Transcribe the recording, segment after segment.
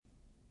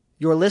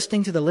You're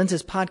listening to the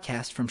Lenses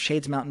podcast from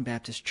Shades Mountain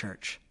Baptist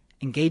Church,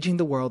 engaging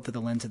the world through the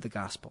lens of the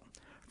gospel.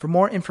 For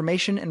more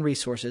information and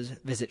resources,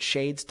 visit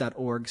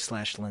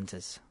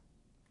shades.org/lenses.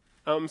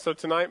 So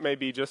tonight may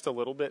be just a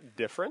little bit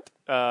different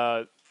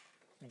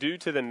due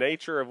to the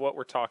nature of what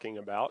we're talking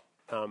about,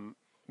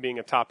 being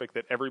a topic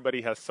that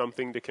everybody has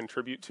something to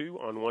contribute to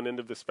on one end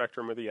of the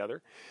spectrum or the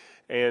other,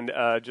 and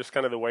just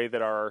kind of the way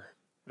that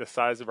the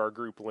size of our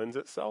group lends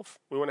itself.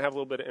 We want to have a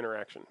little bit of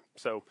interaction.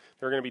 So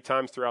there are going to be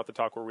times throughout the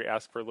talk where we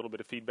ask for a little bit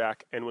of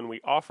feedback, and when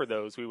we offer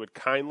those, we would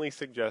kindly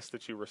suggest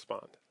that you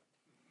respond.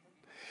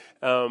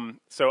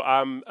 So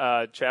I'm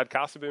Chad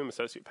Casaboom,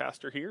 associate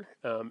pastor here.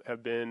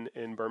 Have been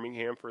in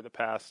Birmingham for the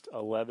past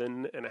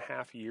 11 and a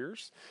half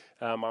years.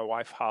 My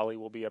wife, Holly,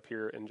 will be up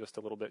here in just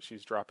a little bit.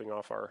 She's dropping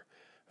off our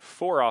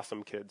 4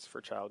 awesome kids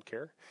for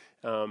childcare.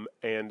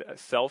 And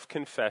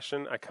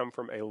self-confession, I come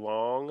from a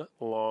long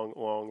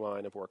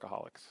line of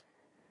workaholics.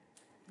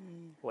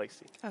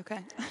 Lacey. Okay.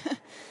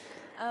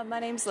 My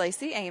name's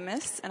Lacey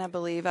Amos, and I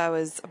believe I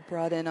was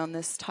brought in on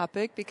this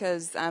topic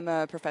because I'm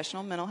a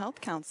professional mental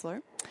health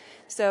counselor.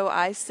 So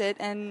I sit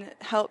and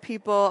help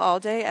people all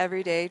day,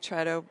 every day,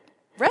 try to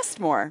rest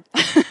more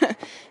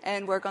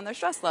and work on their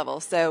stress level.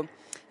 So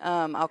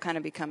I'll kind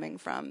of be coming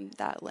from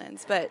that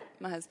lens. But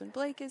my husband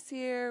Blake is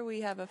here.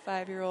 We have a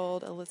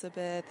 5-year-old,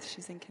 Elizabeth.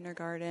 She's in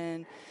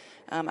kindergarten.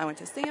 I went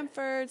to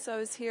Stanford, so I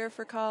was here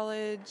for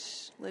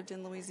college, lived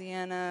in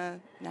Louisiana.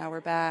 Now we're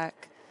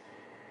back.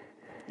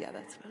 Yeah,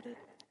 that's about it.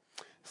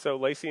 So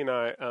Lacey and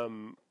I,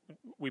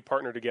 we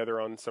partner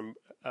together on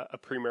a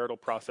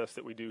premarital process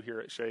that we do here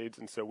at Shades,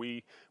 and so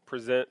we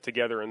present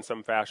together in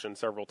some fashion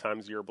several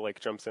times a year. Blake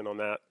jumps in on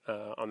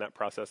that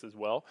process as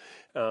well.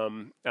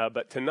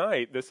 But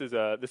tonight, this is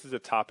a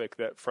topic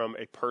that, from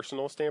a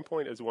personal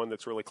standpoint, is one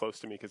that's really close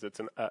to me because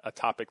it's a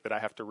topic that I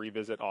have to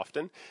revisit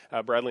often.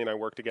 Bradley and I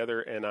work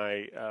together, and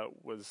I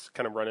was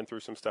kind of running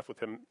through some stuff with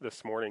him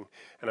this morning,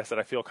 and I said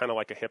I feel kind of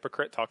like a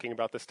hypocrite talking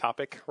about this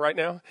topic right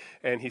now,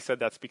 and he said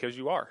that's because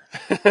you are.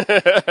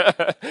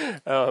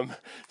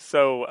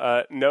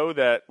 So know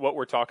that what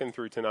we're talking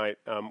through tonight,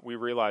 we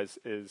realize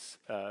is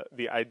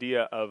the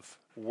idea of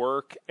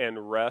work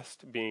and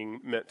rest being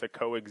meant to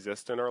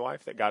coexist in our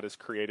life, that God has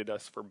created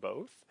us for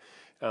both,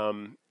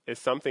 is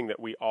something that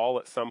we all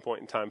at some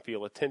point in time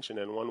feel a tension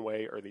in one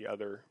way or the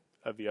other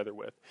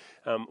with.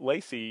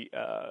 Lacey,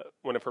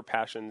 one of her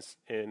passions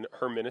in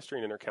her ministry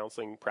and in her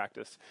counseling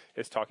practice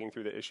is talking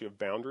through the issue of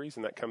boundaries,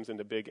 and that comes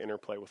into big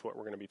interplay with what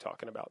we're going to be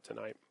talking about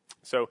tonight.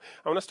 So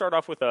I want to start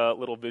off with a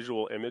little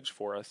visual image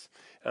for us.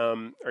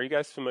 Are you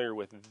guys familiar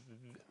with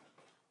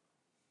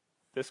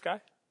this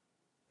guy?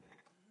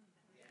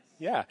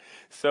 Yeah.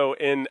 So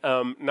in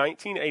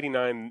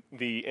 1989,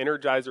 the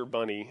Energizer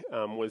Bunny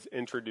was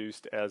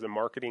introduced as a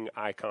marketing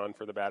icon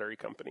for the battery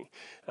company.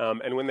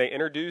 And when they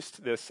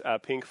introduced this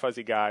pink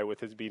fuzzy guy with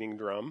his beating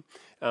drum,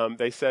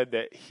 they said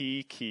that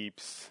he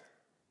keeps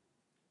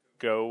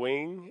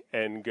going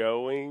and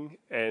going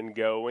and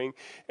going.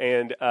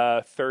 And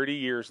 30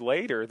 years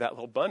later, that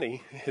little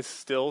bunny is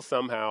still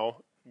somehow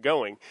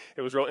going.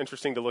 It was real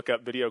interesting to look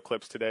up video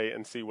clips today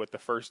and see what the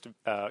first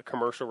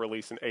commercial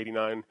release in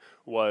 '89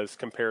 was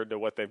compared to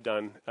what they've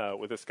done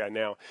with this guy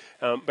now.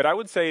 But I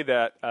would say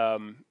that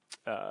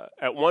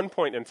at one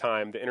point in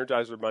time, the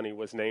Energizer Bunny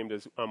was named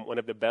as one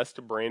of the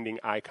best branding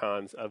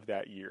icons of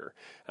that year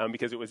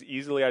because it was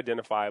easily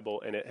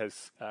identifiable, and it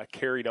has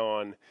carried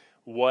on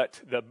what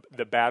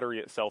the battery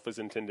itself is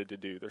intended to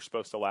do. They're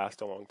supposed to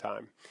last a long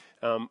time.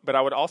 But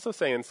I would also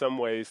say in some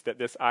ways that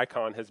this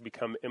icon has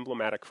become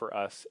emblematic for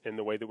us in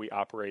the way that we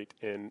operate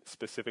in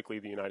specifically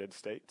the United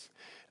States.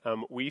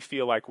 We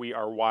feel like we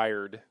are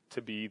wired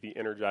to be the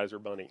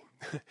Energizer Bunny,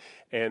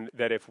 and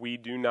that if we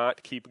do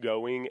not keep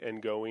going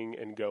and going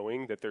and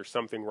going, that there's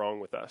something wrong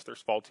with us.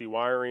 There's faulty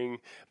wiring,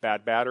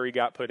 bad battery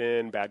got put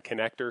in, bad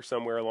connector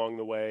somewhere along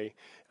the way,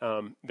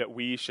 that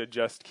we should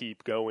just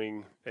keep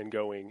going and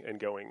going and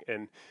going.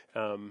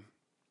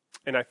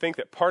 And I think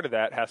that part of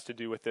that has to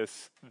do with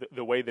this,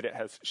 the way that it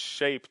has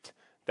shaped,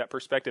 that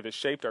perspective has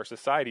shaped our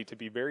society to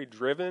be very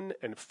driven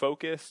and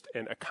focused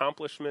and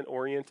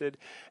accomplishment-oriented.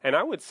 And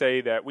I would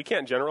say that we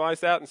can't generalize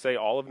that and say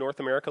all of North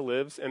America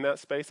lives in that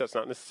space. That's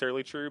not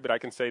necessarily true, but I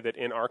can say that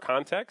in our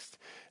context,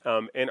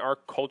 in our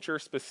culture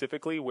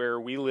specifically where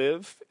we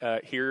live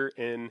here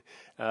in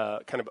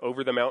kind of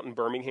over-the-mountain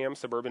Birmingham,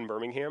 suburban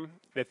Birmingham,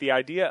 that the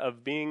idea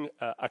of being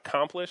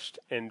accomplished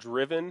and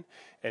driven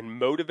and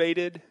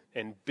motivated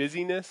and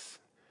busyness,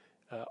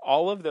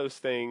 all of those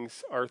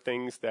things are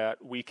things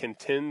that we can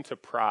tend to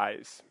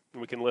prize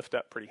and we can lift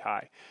up pretty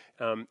high.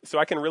 So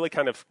I can really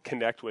kind of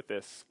connect with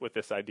this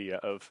idea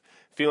of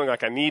feeling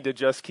like I need to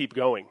just keep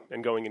going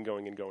and going and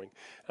going and going.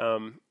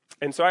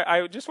 And so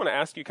I just want to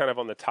ask you kind of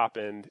on the top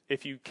end,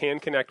 if you can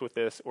connect with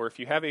this, or if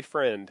you have a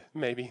friend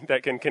maybe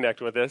that can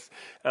connect with this,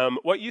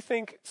 what you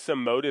think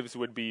some motives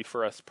would be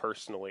for us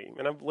personally.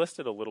 And I've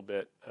listed a little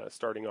bit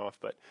starting off,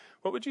 but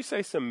what would you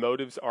say some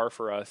motives are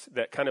for us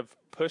that kind of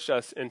push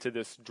us into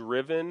this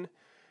driven,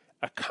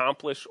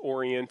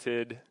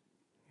 accomplish-oriented,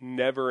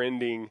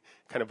 never-ending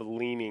kind of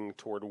leaning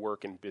toward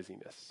work and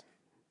busyness?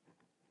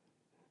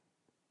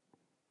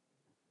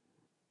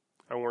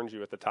 I warned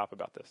you at the top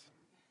about this.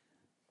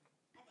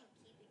 I think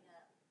keeping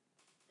up,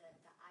 the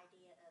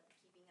idea of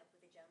keeping up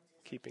with the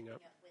Joneses, Keeping up.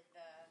 with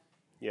the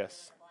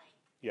Yes. fill in the blank,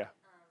 Yeah.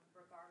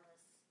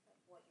 Regardless of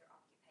what your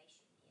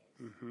occupation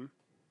is. Mm-hmm.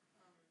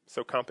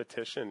 So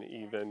competition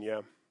even,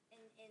 yeah.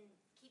 And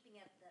keeping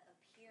up the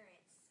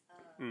appearance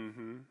of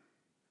Mm-hmm.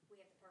 we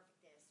have the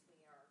perfect this, we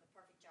are the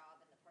perfect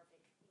job and the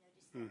perfect,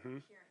 just Mm-hmm.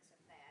 the appearance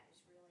of that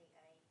is really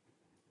a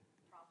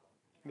problem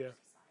in Yeah. our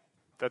society.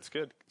 That's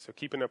good. So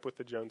keeping up with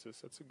the Joneses.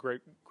 That's a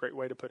great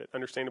way to put it.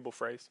 Understandable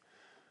phrase.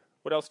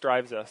 What else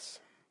drives us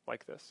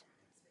like this?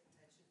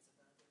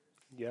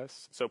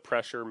 Yes. So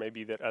pressure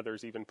maybe that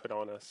others even put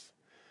on us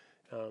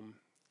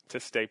to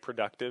stay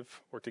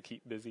productive or to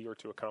keep busy or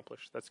to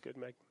accomplish. That's good,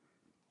 Meg.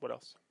 What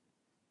else?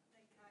 I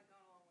think kind of going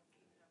along with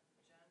keeping up with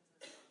the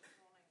Joneses,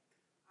 wanting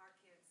our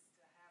kids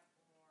to have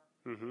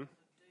more, Mm-hmm.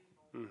 to do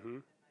more Mm-hmm.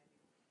 than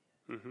maybe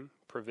we did. Mm-hmm.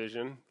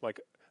 Provision, like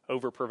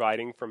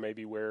over-providing from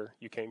maybe where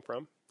you came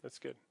from. That's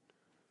good.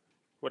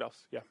 What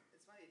else? Yeah.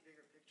 It's funny,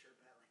 bigger picture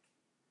about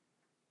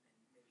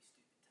and maybe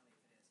stupid, tell me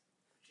if it is,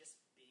 just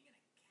being in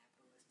a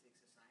capitalistic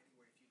society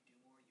where if you do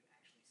more, you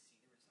actually see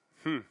the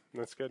results.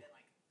 That's good. That,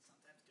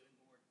 sometimes doing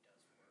more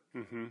does work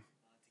Mm-hmm.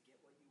 to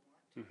get what you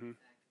want. Mm-hmm. The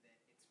fact that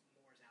it's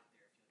more is out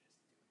there if you'll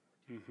just do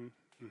more. Mm-hmm.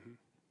 Mm-hmm.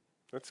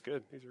 That's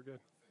good. These are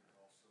good. I think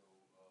also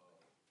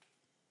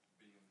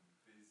being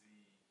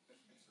busy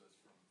keeps us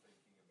from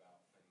thinking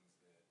about things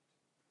that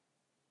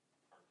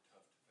are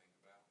tough to think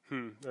about.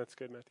 That's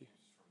good, Matthew.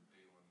 Keeps us from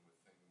dealing with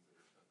things that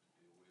are tough to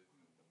deal with,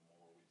 and the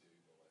more we do,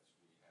 the less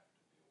we have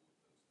to deal with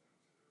those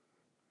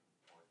things that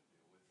are hard to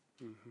deal with.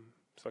 Mm-hmm.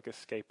 It's like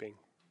escaping.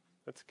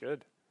 That's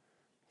good.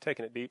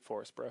 Taking it deep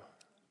for us, bro.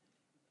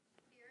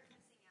 Fear of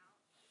missing out.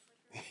 It's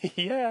like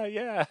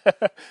Yeah.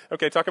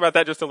 Okay, talk about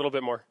that just a little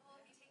bit more. well,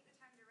 if you take the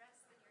time to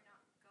rest, then you're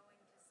not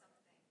going to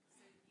something. So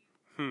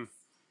you miss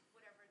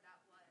whatever that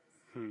was. And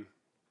that's really hard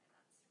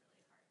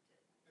to.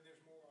 And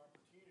there's more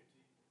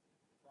opportunity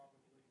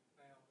probably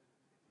now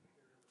than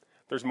there ever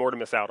was. There's more to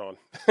miss out on.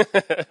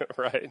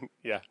 Right?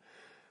 Yeah.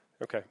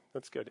 Okay,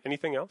 that's good.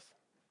 Anything else?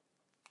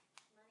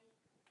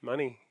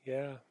 Money.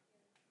 Yeah.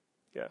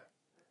 Yeah. I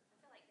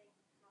feel like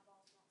my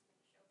boss wants me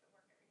to show up at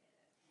work every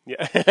day.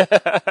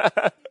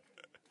 Yeah.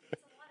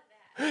 It's a lot of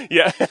that.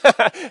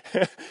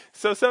 Yeah.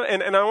 so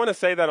and I want to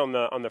say that on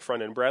the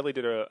front end. Bradley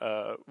did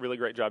a really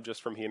great job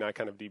just from he and I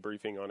kind of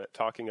debriefing on it,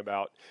 talking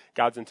about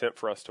God's intent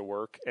for us to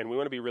work. And we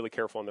want to be really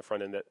careful on the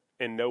front end that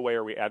in no way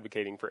are we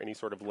advocating for any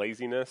sort of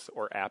laziness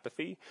or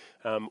apathy.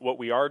 What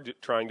we are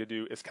trying to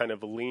do is kind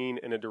of lean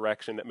in a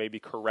direction that maybe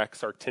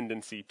corrects our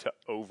tendency to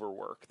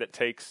overwork, that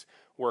takes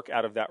work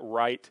out of that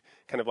right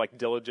kind of like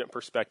diligent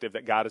perspective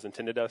that God has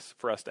intended us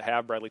for us to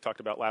have. Bradley talked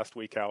about last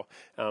week how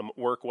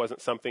work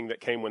wasn't something that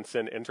came when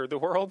sin entered the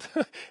world.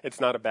 It's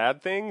not a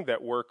bad thing.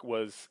 That work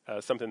was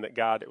something that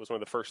it was one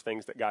of the first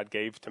things that God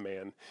gave to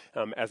man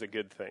as a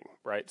good thing,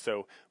 right?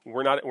 So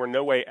we're in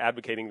no way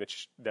advocating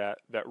that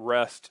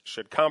rest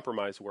should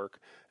compromise work.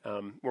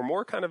 We're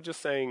more kind of just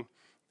saying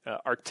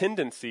our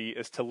tendency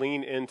is to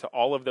lean into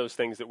all of those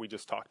things that we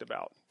just talked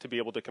about, to be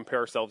able to compare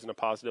ourselves in a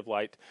positive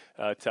light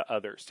to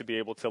others, to be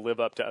able to live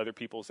up to other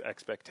people's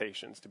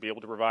expectations, to be able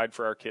to provide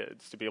for our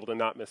kids, to be able to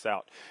not miss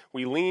out.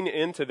 We lean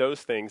into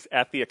those things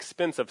at the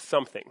expense of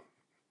something.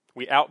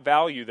 We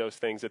outvalue those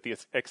things at the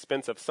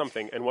expense of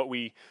something, and what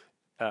we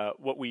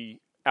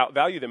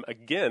outvalue them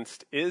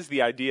against is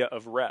the idea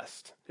of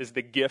rest, is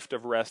the gift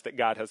of rest that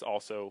God has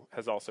also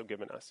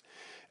given us.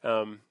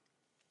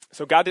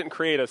 So God didn't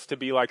create us to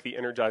be like the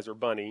Energizer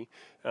Bunny.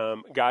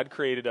 God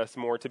created us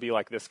more to be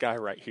like this guy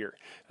right here.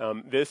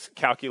 This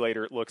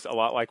calculator looks a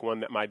lot like one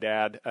that my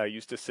dad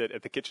used to sit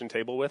at the kitchen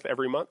table with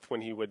every month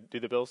when he would do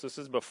the bills. This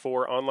is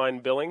before online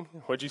billing.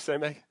 What'd you say,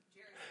 Meg?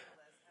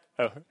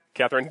 Oh,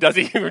 Catherine, does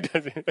he?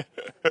 Does he?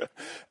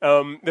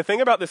 The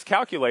thing about this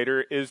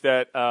calculator is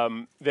that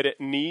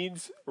it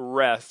needs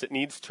rest. It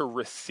needs to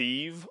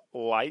receive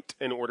light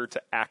in order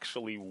to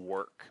actually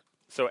work.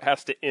 So it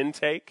has to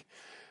intake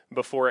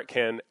before it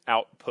can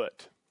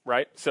output,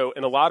 right? So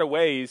in a lot of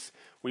ways,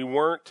 we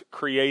weren't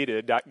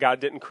created, God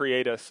didn't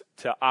create us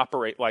to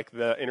operate like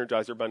the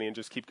Energizer Bunny and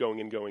just keep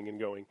going and going and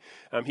going.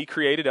 He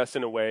created us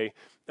in a way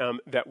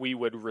that we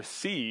would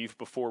receive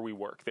before we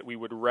work, that we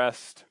would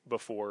rest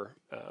before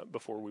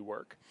we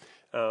work.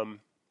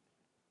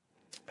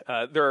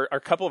 There are a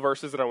couple of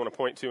verses that I want to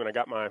point to, and I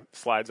got my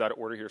slides out of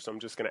order here, so I'm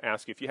just going to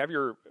ask you. If you have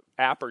your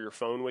app or your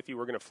phone with you,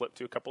 we're going to flip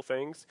to a couple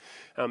things.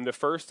 The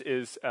first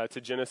is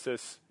to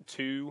Genesis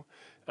 2,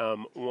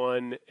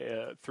 1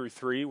 through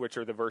 3, which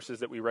are the verses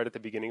that we read at the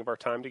beginning of our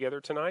time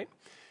together tonight.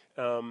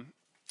 And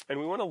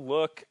we want to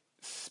look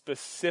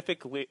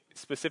specifically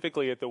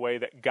at the way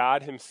that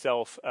God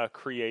himself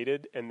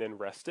created and then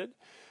rested.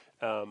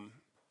 There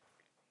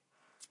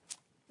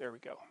we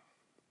go.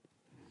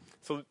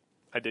 So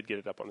I did get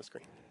it up on the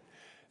screen.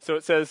 So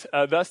it says,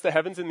 thus the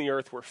heavens and the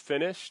earth were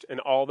finished,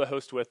 and all the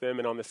host with them.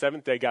 And on the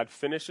seventh day, God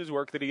finished his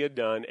work that he had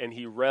done, and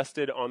he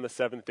rested on the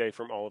seventh day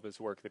from all of his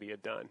work that he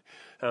had done.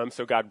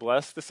 So God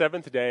blessed the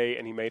seventh day,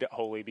 and he made it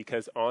holy,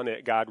 because on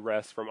it God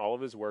rests from all of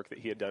his work that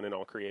he had done in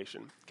all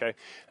creation. Okay.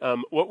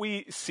 What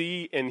we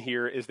see in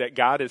here is that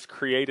God has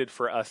created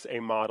for us a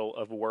model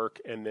of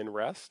work and then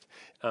rest.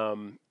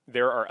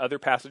 There are other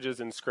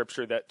passages in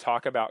Scripture that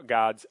talk about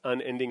God's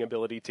unending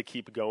ability to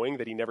keep going,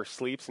 that he never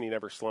sleeps and he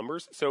never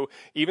slumbers. So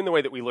even the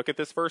way that we look at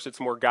this verse, it's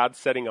more God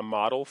setting a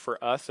model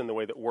for us in the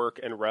way that work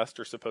and rest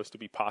are supposed to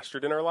be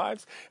postured in our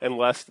lives, and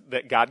less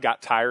that God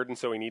got tired and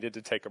so he needed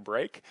to take a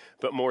break,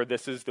 but more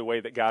this is the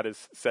way that God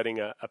is setting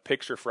a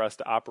picture for us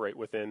to operate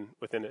within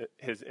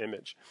his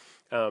image.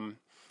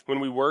 When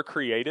we were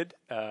created,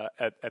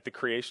 at the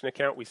creation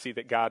account, we see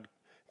that God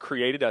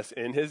created us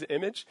in his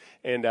image.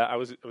 And I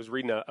was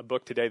reading a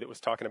book today that was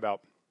talking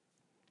about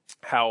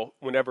how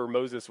whenever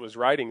Moses was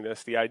writing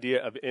this, the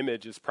idea of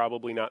image is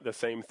probably not the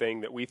same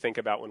thing that we think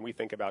about when we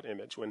think about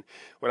image. When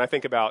I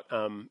think about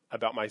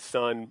my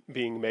son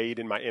being made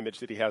in my image,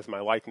 that he has my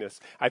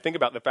likeness, I think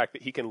about the fact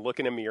that he can look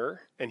in a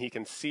mirror and he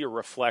can see a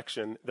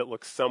reflection that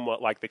looks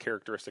somewhat like the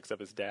characteristics of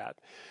his dad.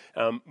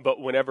 But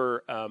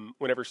whenever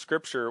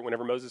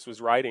Moses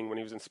was writing, when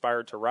he was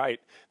inspired to write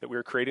that we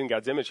were created in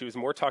God's image, he was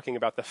more talking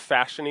about the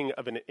fashioning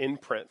of an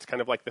imprint,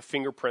 kind of like the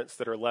fingerprints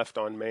that are left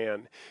on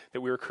man,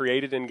 that we were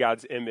created in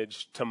God's image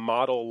to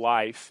model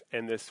life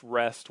and this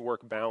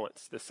rest-work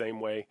balance the same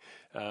way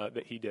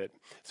that he did.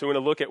 So we're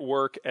going to look at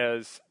work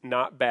as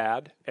not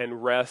bad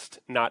and rest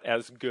not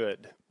as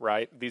good,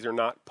 right? These are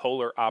not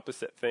polar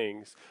opposite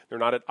things. They're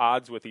not at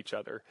odds with each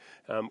other.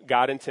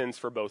 God intends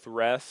for both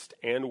rest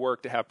and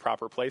work to have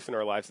proper place in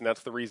our lives, and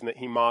that's the reason that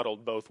he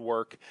modeled both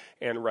work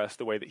and rest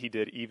the way that he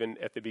did even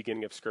at the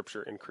beginning of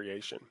Scripture in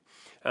creation.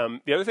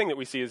 The other thing that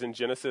we see is in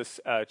Genesis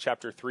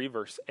chapter 3,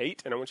 verse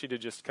 8, and I want you to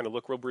just kind of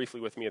look real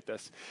briefly with me at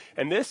this.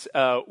 And this,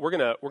 we're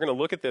gonna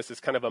look at this as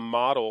kind of a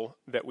model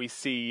that we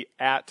see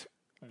at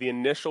the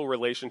initial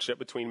relationship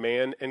between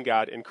man and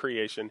God in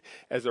creation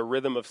as a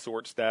rhythm of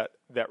sorts that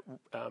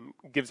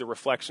gives a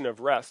reflection of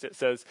rest. It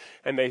says,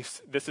 and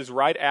this is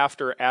right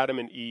after Adam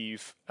and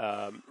Eve.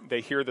 They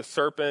hear the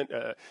serpent.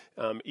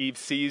 Eve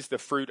sees the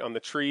fruit on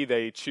the tree.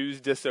 They choose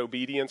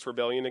disobedience,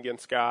 rebellion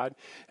against God,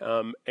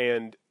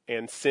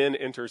 and sin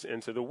enters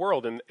into the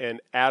world,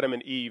 and Adam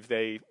and Eve,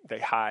 they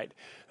hide.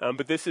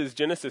 But this is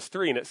Genesis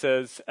 3, and it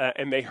says,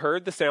 and they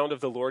heard the sound of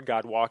the Lord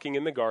God walking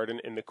in the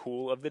garden in the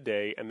cool of the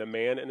day, and the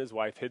man and his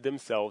wife hid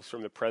themselves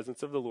from the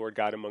presence of the Lord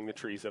God among the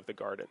trees of the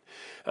garden.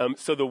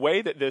 So the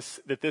way that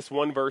this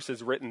one verse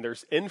is written,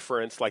 there's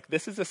inference, like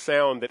this is a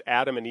sound that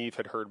Adam and Eve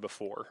had heard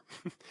before.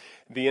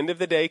 The end of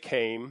the day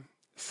came.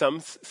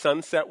 Some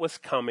sunset was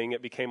coming.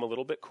 It became a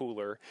little bit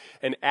cooler.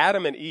 And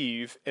Adam and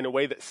Eve, in a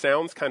way that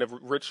sounds kind of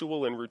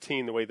ritual and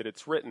routine, the way that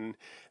it's written,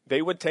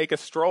 they would take a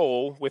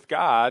stroll with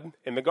God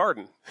in the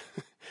garden.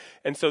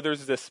 And so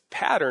there's this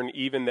pattern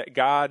even that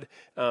God,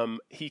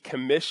 he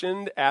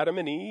commissioned Adam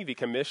and Eve, he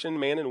commissioned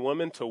man and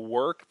woman to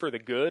work for the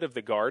good of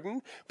the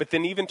garden. But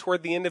then even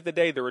toward the end of the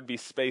day, there would be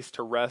space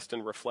to rest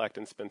and reflect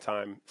and spend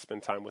time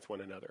with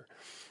one another.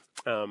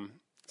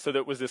 So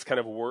that was this kind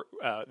of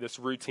this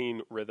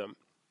routine rhythm.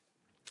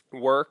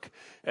 Work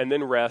and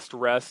then rest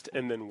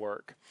and then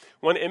work.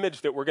 One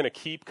image that we're going to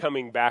keep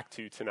coming back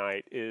to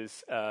tonight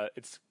is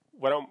it's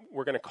what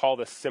we're going to call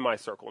the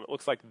semicircle, and it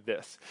looks like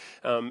this.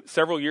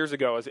 Several years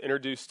ago, I was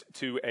introduced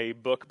to a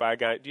book by a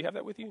guy. Do you have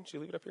that with you? Should you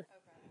leave it up here?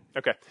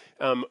 Okay.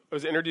 I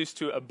was introduced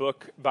to a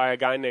book by a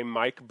guy named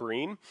Mike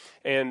Breen,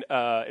 and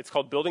it's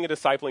called Building a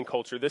Discipling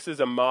Culture. This is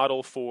a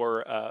model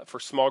for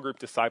small group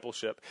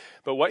discipleship.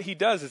 But what he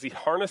does is he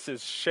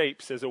harnesses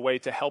shapes as a way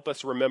to help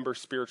us remember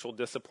spiritual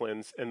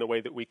disciplines in the way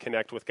that we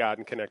connect with God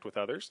and connect with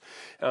others.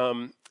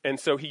 And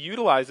so he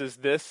utilizes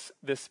this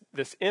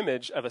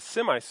image of a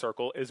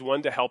semicircle as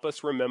one to help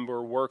us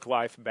remember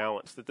work-life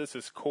balance, that this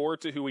is core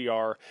to who we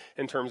are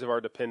in terms of our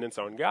dependence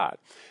on God.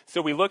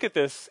 So we look at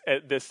this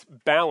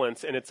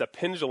balance, and it's a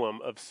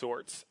pendulum of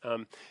sorts.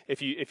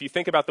 If you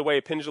think about the way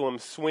a pendulum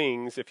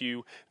swings, if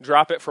you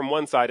drop it from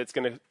one side, it's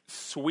going to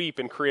sweep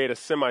and create a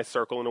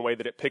semicircle in a way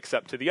that it picks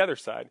up to the other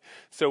side.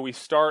 So we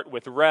start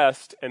with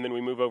rest, and then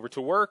we move over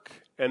to work,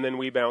 and then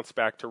we bounce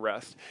back to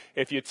rest.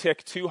 If you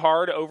tick too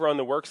hard over on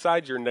the work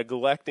side, you're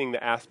neglecting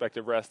the aspect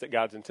of rest that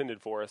God's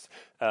intended for us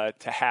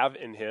to have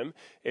in him.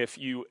 If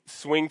you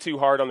swing too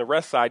hard on the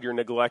rest side, you're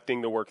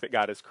neglecting the work that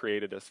God has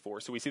created us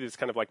for. So we see this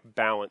kind of like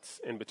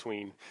balance in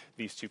between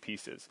these two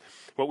pieces.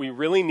 What we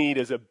really need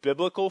is a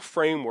biblical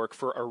framework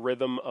for a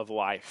rhythm of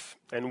life.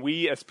 And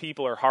we as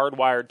people are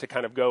hardwired to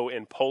kind of go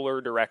in polar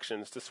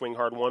directions, to swing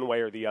hard one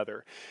way or the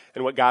other.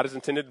 And what God has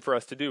intended for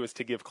us to do is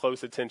to give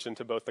close attention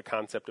to both the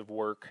concept of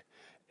work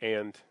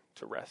and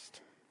to rest.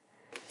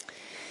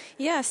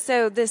 Yeah,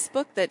 so this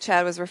book that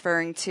Chad was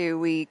referring to,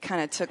 we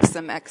kind of took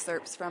some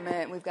excerpts from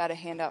it. We've got a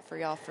handout for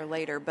y'all for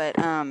later, but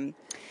I'm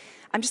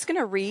just going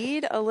to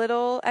read a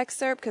little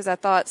excerpt because I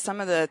thought some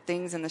of the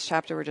things in this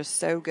chapter were just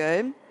so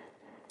good.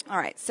 All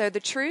right, so the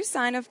true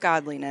sign of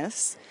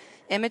godliness,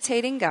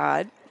 imitating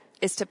God,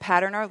 is to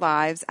pattern our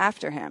lives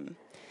after him.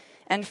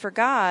 And for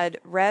God,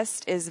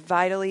 rest is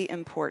vitally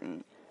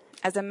important.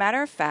 As a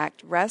matter of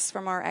fact, rest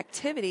from our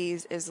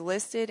activities is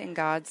listed in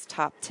God's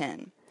top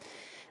 10.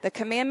 The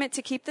commandment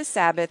to keep the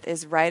Sabbath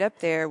is right up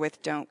there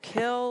with don't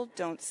kill,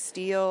 don't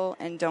steal,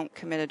 and don't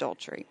commit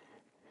adultery.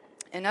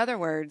 In other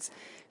words,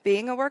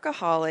 being a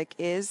workaholic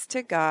is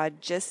to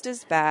God just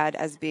as bad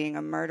as being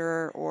a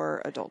murderer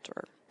or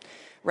adulterer.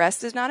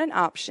 Rest is not an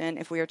option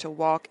if we are to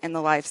walk in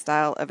the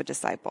lifestyle of a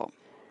disciple.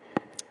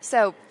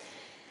 So,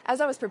 as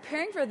I was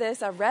preparing for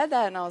this, I read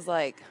that and I was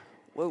like,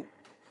 whoa,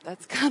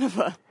 that's kind of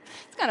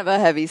a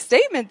heavy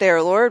statement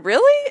there, Lord,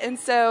 really? And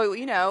so,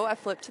 I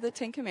flipped to the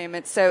 10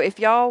 Commandments. So if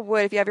y'all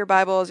would, if you have your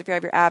Bibles, if you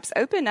have your apps,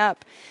 open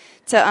up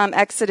to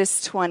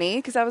Exodus 20,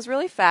 because I was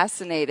really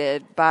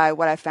fascinated by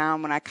what I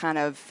found when I kind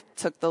of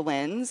took the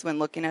lens when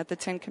looking at the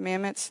 10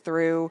 Commandments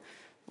through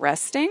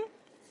resting.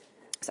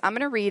 So I'm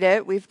going to read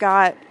it. We've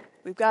got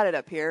it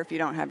up here if you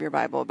don't have your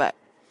Bible, but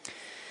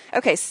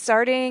okay,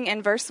 starting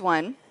in verse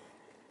 1.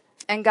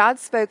 And God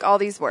spoke all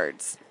these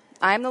words.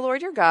 I am the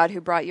Lord your God who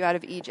brought you out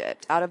of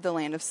Egypt, out of the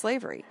land of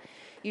slavery.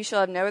 You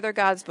shall have no other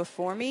gods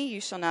before me. You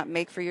shall not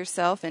make for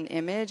yourself an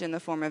image in the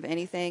form of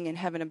anything in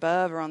heaven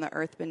above or on the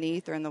earth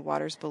beneath or in the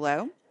waters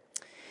below.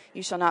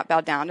 You shall not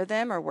bow down to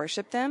them or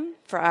worship them.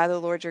 For I, the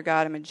Lord your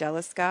God, am a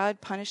jealous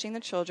God, punishing the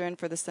children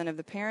for the sin of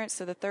the parents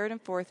to the third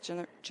and fourth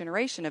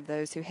generation of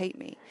those who hate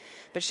me,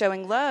 but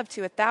showing love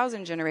to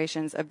 1,000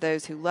 generations of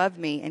those who love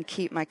me and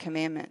keep my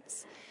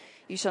commandments.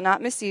 You shall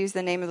not misuse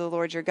the name of the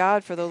Lord your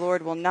God, for the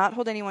Lord will not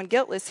hold anyone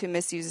guiltless who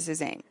misuses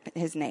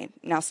his name.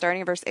 Now,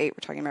 starting in verse 8, we're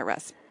talking about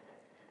rest.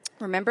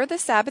 Remember the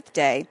Sabbath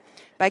day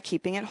by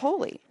keeping it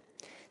holy.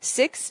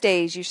 6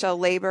 days you shall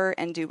labor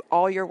and do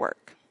all your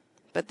work.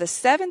 But the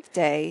 7th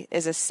day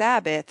is a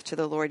Sabbath to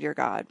the Lord your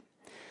God.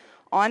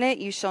 On it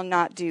you shall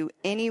not do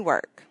any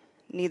work,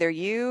 neither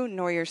you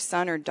nor your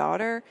son or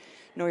daughter,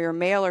 nor your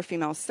male or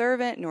female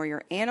servant, nor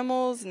your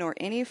animals, nor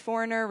any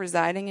foreigner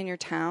residing in your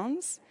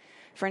towns.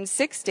 For in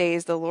 6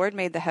 days the Lord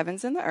made the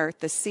heavens and the earth,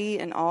 the sea,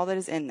 and all that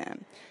is in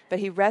them. But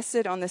he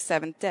rested on the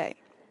 7th day.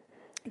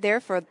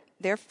 Therefore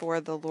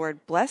the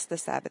Lord blessed the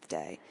Sabbath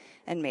day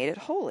and made it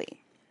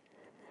holy.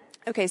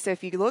 Okay, so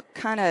if you look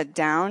kind of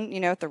down,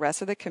 at the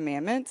rest of the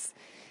commandments,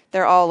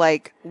 they're all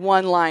like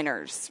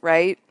one-liners,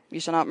 right? You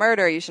shall not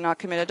murder, you shall not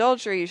commit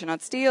adultery, you shall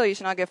not steal, you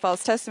shall not give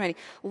false testimony.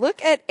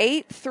 Look at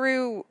 8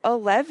 through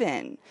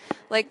 11.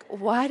 Like,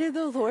 why did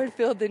the Lord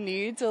feel the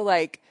need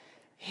to,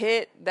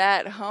 hit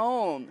that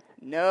home?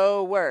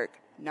 No work,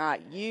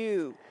 not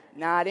you,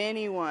 not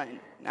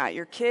anyone, not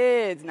your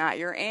kids, not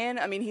your aunt.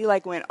 I mean, he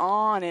went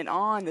on and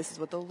on. This is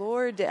what the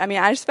Lord did. I mean,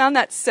 I just found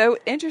that so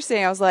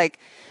interesting. I was like,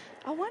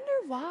 I wonder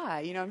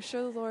why. I'm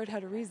sure the Lord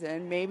had a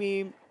reason.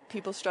 Maybe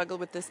people struggled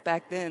with this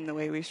back then the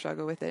way we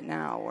struggle with it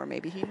now. Or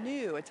maybe he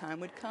knew a time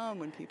would come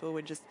when people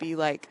would just be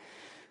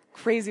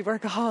crazy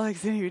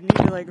workaholics and he would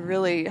need to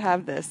really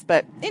have this.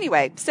 But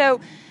anyway, so,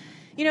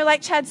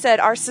 like Chad said,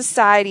 our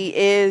society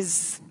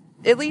is,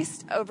 at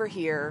least over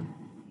here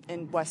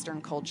in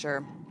Western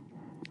culture,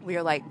 we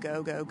are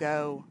go, go,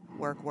 go,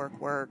 work, work,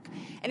 work.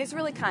 And it's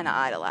really kind of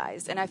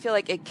idolized. And I feel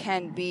like it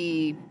can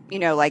be,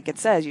 like it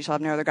says, you shall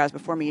have no other gods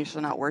before me, you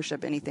shall not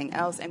worship anything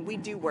else. And we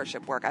do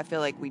worship work. I feel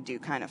like we do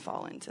kind of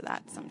fall into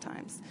that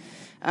sometimes.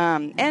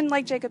 And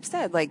like Jacob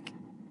said,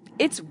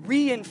 it's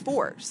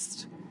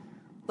reinforced.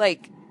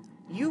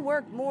 You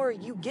work more,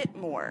 you get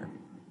more.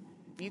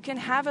 You can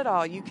have it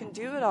all. You can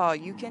do it all.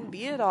 You can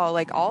be it all.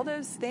 All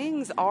those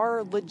things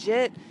are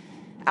legit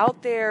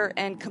out there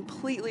and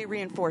completely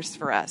reinforced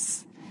for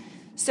us.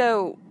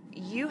 So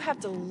you have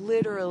to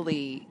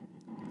literally,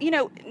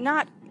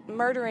 not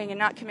murdering and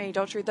not committing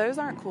adultery, those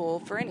aren't cool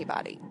for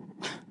anybody.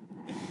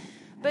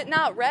 But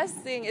not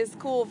resting is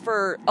cool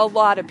for a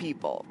lot of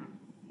people.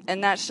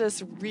 And that's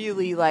just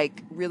really,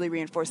 really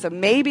reinforced. So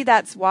maybe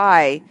that's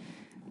why,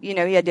 he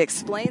had to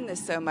explain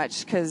this so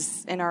much,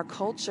 because in our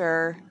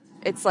culture,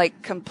 it's That's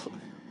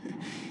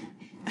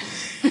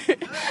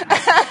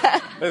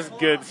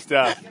good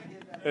stuff.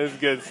 That's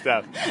good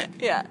stuff.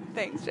 Yeah,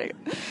 thanks, Jacob.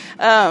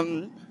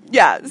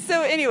 Yeah,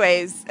 so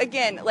anyways,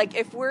 again,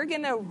 if we're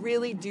going to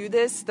really do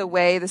this the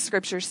way the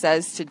scripture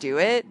says to do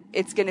it,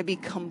 it's going to be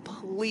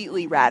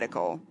completely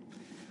radical,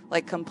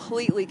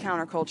 completely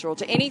countercultural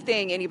to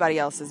anything anybody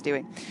else is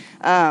doing.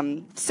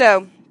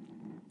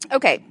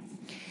 Okay.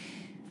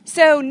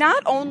 So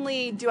not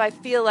only do I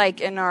feel like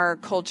in our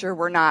culture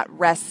we're not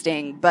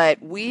resting, but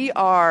we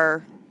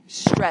are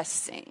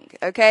stressing,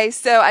 okay?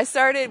 So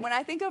when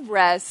I think of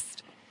rest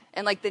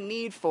and the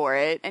need for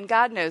it, and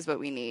God knows what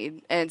we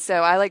need, and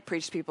so I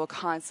preach to people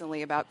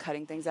constantly about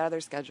cutting things out of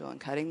their schedule and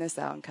cutting this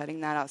out and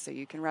cutting that out so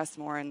you can rest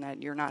more and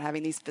that you're not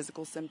having these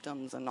physical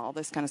symptoms and all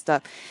this kind of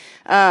stuff.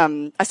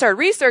 I started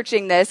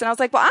researching this and I was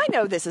like, well, I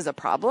know this is a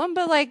problem,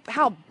 but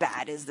how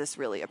bad is this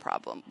really a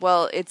problem?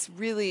 Well, it's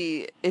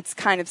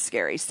kind of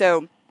scary.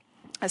 So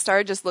I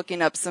started just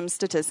looking up some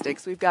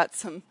statistics. We've got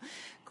some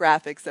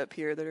graphics up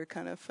here that are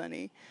kind of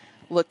funny.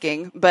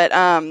 looking. But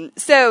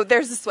so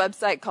there's this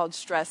website called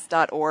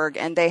stress.org,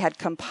 and they had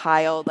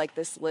compiled like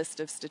this list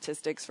of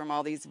statistics from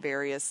all these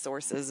various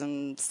sources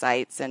and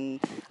sites. And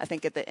I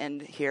think at the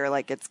end here,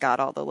 like it's got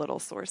all the little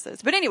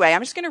sources. But anyway,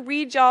 I'm just going to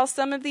read y'all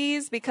some of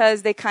these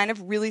because they kind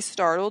of really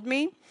startled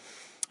me.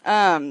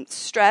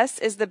 Stress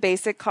is the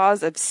basic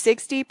cause of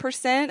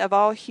 60% of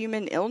all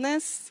human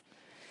illness.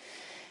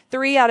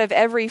 3 out of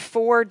every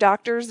 4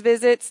 doctor's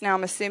visits. Now,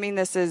 I'm assuming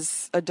this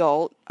is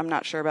adult. I'm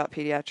not sure about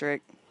pediatric.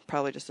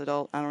 Probably just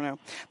adult. I don't know.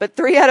 But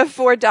 3 out of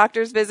 4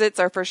 doctor's visits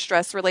are for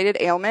stress-related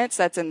ailments.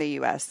 That's in the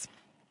U.S.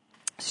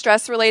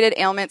 Stress-related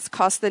ailments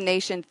cost the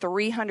nation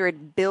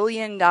 $300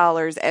 billion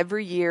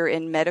every year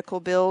in medical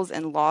bills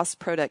and lost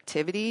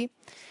productivity.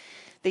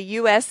 The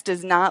U.S.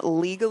 does not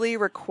legally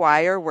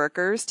require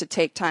workers to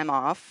take time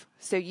off,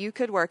 so you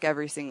could work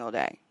every single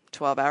day,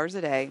 12 hours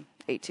a day,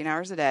 18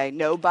 hours a day.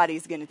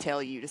 Nobody's going to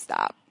tell you to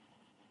stop.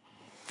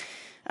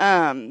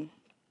 In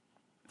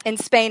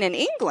Spain and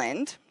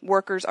England,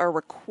 workers are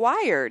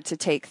required to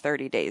take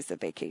 30 days of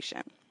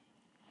vacation.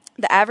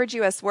 The average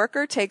U.S.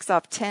 worker takes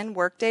off 10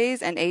 work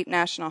days and 8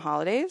 national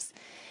holidays.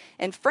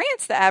 In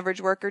France, the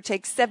average worker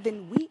takes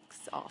 7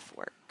 weeks off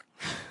work.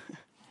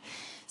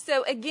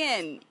 So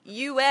again,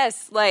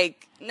 U.S.,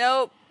 like,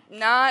 nope,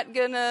 not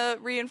going to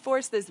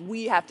reinforce this.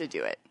 We have to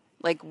do it.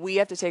 Like, we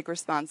have to take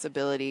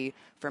responsibility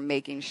for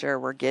making sure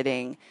we're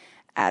getting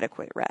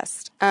adequate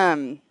rest.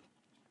 And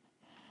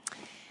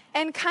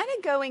kind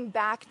of going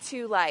back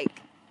to,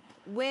 like,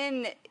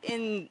 when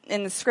in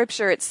the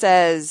scripture it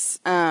says,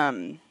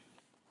 what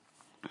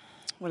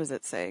does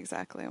it say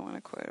exactly? I want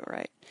to quote it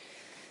right.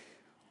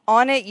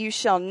 On it you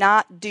shall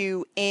not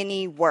do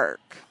any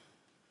work.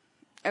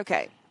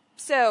 Okay,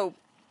 so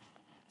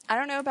I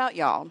don't know about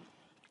y'all.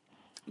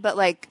 But,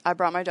 like, I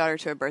brought my daughter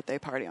to a birthday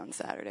party on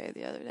Saturday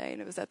the other day,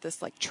 and it was at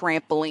this, like,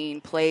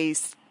 trampoline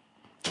place.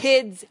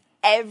 Kids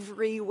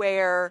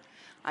everywhere.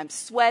 I'm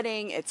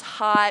sweating. It's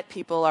hot.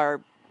 People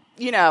are,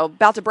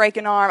 about to break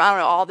an arm. I don't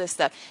know, all this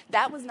stuff.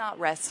 That was not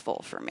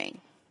restful for me.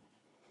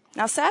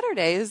 Now,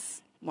 Saturday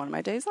is one of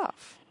my days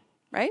off,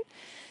 right?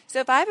 So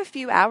if I have a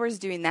few hours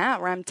doing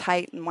that where I'm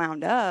tight and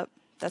wound up,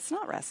 that's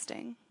not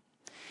resting.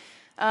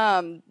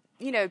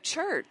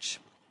 Church.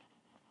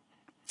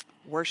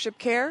 Worship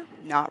care,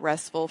 not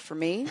restful for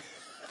me.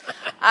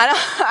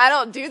 I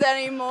don't do that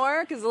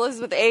anymore because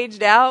Elizabeth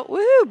aged out.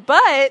 Woo!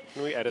 But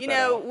Can we edit that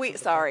out?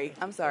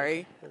 I'm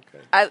sorry.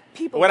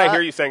 Okay. What I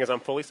hear you saying is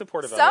I'm fully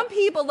supportive of it. Some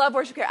people love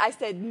worship care. I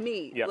said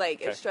me. Yep,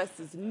 Like, okay. it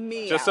stresses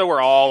me Just out. so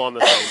we're all on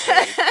the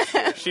same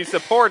page. She's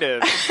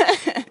supportive.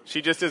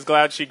 She just is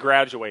glad she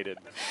graduated.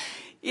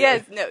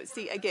 Yes, no,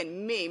 see,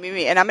 again,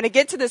 me. And I'm going to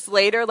get to this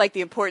later, like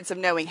the importance of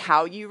knowing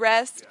how you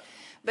rest.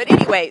 But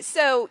anyway,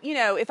 so,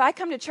 if I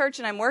come to church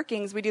and I'm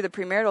working, we do the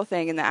premarital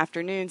thing in the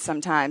afternoon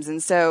sometimes. And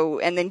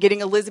then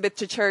getting Elizabeth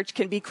to church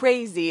can be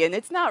crazy and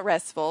it's not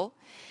restful.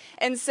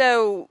 And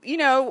so,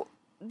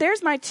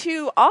 there's my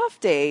 2 off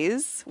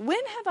days.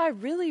 When have I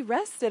really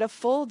rested a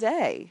full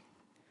day?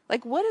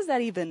 Like, what does that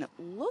even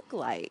look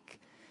like?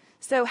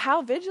 So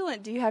how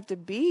vigilant do you have to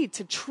be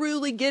to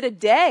truly get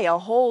a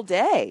whole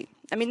day?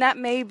 I mean, that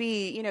may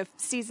be,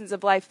 seasons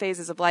of life,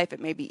 phases of life, it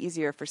may be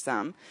easier for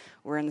some.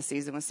 We're in the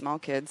season with small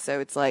kids,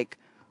 so it's like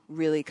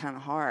really kind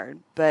of hard.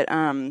 But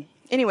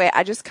anyway,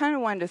 I just kind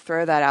of wanted to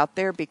throw that out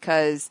there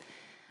because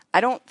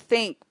I don't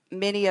think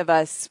many of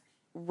us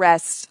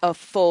rest a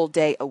full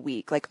day a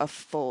week, like a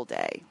full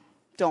day.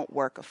 Don't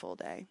work a full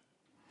day.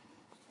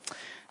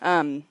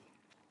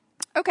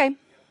 Okay.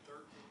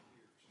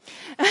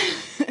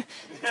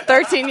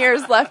 13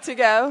 years left to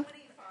go.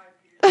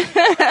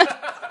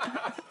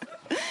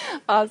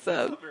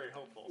 Awesome. Very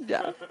helpful.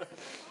 Yeah.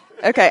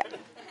 Okay.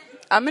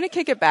 I'm going to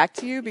kick it back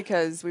to you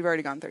because we've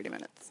already gone 30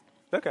 minutes.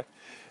 Okay.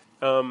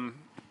 I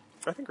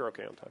think we're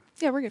okay on time.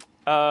 Yeah, we're good.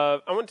 I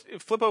want to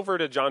flip over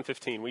to John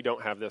 15. We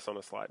don't have this on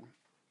a slide.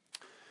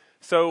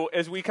 So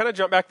as we kind of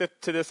jump back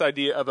to this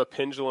idea of a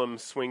pendulum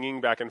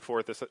swinging back and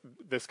forth,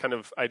 this kind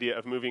of idea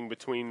of moving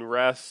between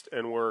rest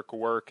and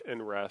work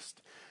and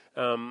rest,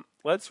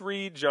 let's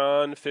read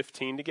John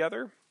 15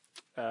 together.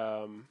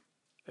 And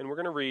we're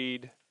going to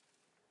read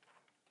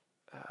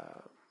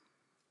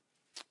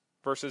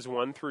verses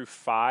 1 through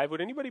 5.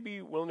 Would anybody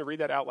be willing to read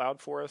that out loud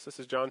for us? This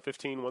is John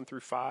 15, 1 through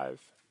 5.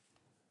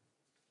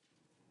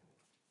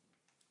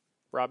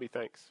 Robbie,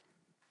 thanks.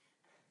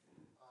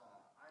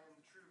 I am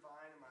the true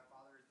vine, and my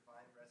Father is the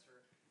vine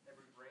dresser.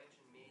 Every branch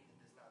in me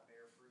that does not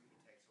bear fruit, he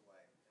takes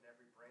away. And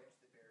every branch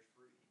that bears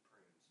fruit, he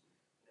prunes,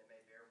 that it may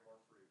bear more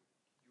fruit.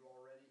 You are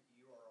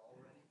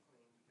already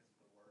clean because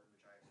of the word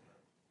which I have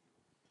spoken.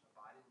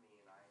 Abide in me,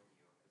 and I in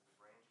you, as the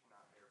branch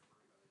cannot bear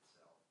fruit of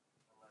itself,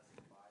 unless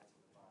it abides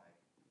in the vine.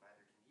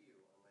 Neither can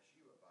you, unless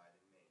you abide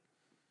in me.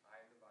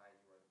 I am the vine,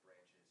 you are the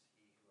branches.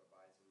 He who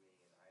abides in me,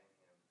 and I in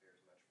him,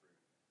 bears much fruit.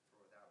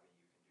 For without me,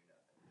 you can do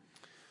nothing.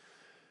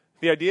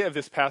 The idea of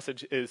this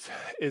passage is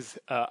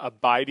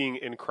abiding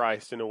in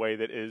Christ in a way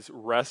that is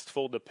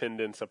restful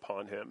dependence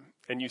upon him.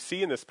 And you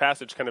see in this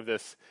passage kind of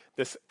this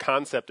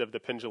concept of the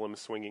pendulum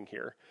swinging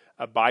here.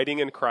 Abiding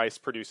in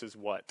Christ produces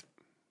what?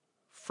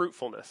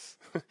 fruitfulness.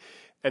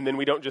 And then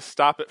we don't just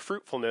stop at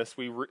fruitfulness,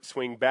 we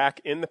swing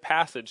back in the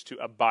passage to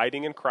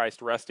abiding in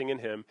Christ, resting in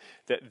him,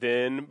 that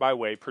then by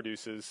way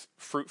produces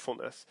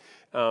fruitfulness.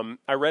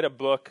 I read a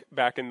book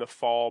back in the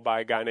fall by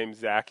a guy named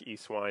Zach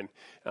Eswine,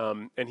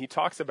 and he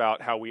talks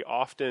about how we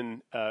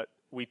often,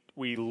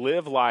 we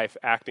live life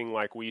acting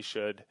like we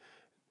should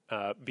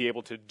be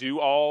able to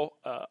do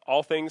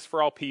all things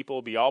for all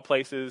people, be all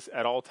places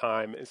at all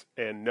times,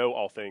 and know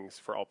all things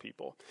for all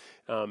people.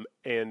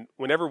 And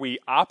whenever we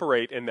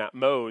operate in that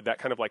mode, that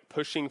kind of like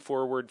pushing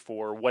forward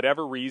for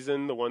whatever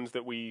reason, the ones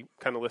that we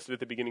kind of listed at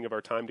the beginning of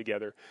our time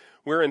together,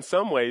 we're in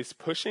some ways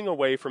pushing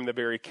away from the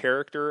very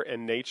character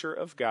and nature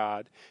of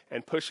God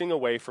and pushing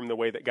away from the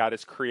way that God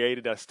has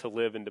created us to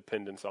live in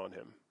dependence on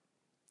him.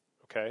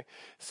 Okay,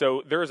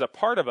 so there is a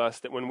part of us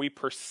that when we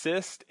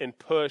persist and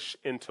push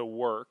into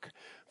work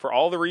for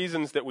all the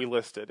reasons that we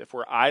listed, if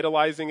we're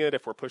idolizing it,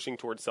 if we're pushing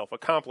towards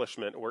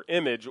self-accomplishment or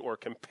image or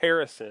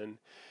comparison,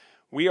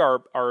 we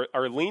are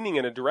leaning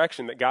in a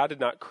direction that God did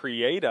not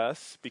create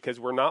us, because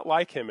we're not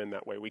like him in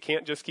that way. We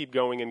can't just keep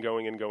going and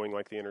going and going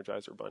like the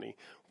Energizer Bunny.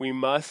 We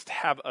must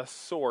have a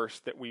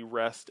source that we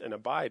rest and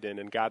abide in,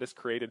 and God has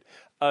created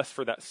us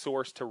for that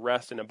source to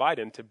rest and abide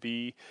in, to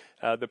be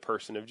the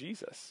person of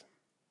Jesus.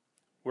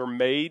 We're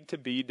made to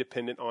be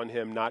dependent on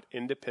him, not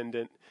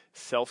independent,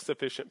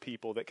 self-sufficient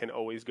people that can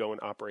always go and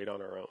operate on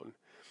our own.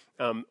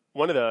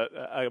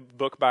 A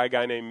book by a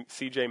guy named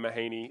C.J.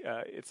 Mahaney,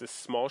 it's a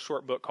small,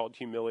 short book called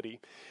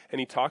Humility, and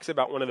he talks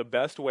about one of the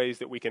best ways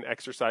that we can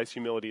exercise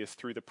humility is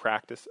through the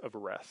practice of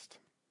rest.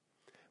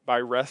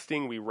 By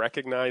resting, we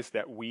recognize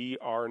that we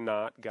are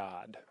not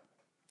God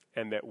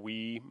and that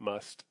we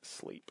must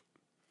sleep.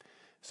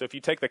 So if you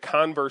take the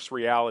converse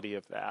reality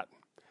of that,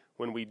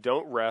 when we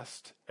don't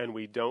rest and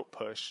we don't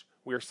push,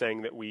 we're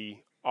saying that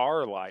we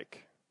are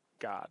like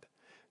God,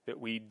 that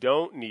we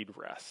don't need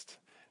rest,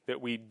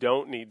 that we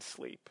don't need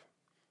sleep.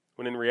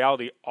 When in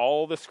reality,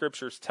 all the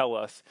scriptures tell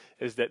us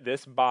is that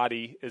this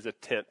body is a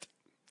tent.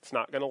 It's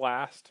not going to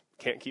last.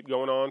 Can't keep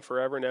going on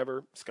forever and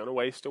ever. It's going to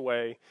waste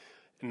away.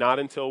 Not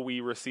until we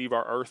receive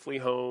our earthly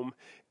home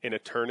in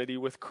eternity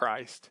with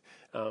Christ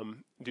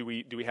do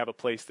we have a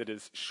place that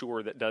is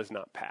sure, that does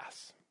not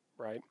pass.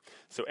 Right?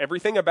 So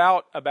everything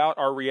about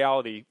our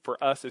reality for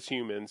us as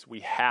humans, we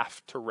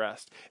have to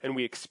rest, and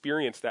we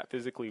experience that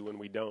physically when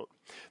we don't.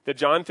 The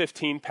John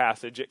 15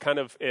 passage,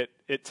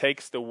 it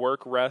takes the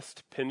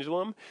work-rest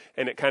pendulum,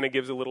 and it kind of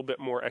gives a little bit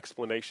more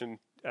explanation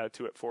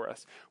to it for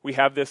us. We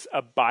have this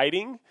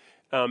abiding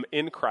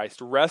in Christ,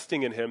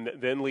 resting in him,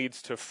 that then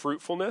leads to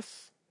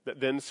fruitfulness,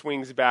 that then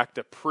swings back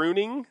to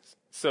pruning,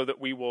 so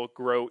that we will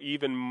grow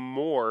even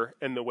more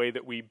in the way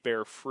that we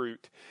bear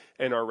fruit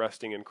in our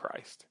resting in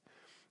Christ.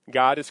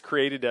 God has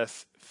created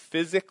us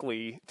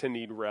physically to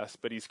need rest,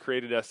 but he's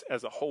created us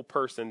as a whole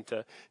person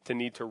to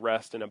need to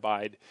rest and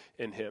abide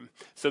in him.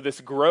 So this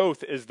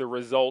growth is the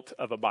result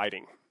of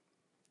abiding.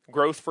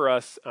 Growth for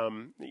us,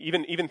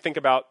 even think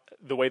about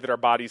the way that our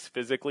bodies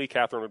physically,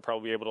 Catherine would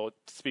probably be able to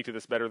speak to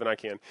this better than I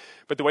can,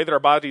 but the way that our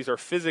bodies are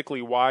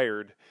physically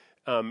wired,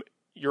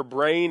 your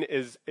brain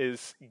is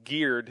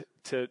geared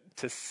to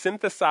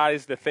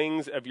synthesize the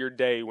things of your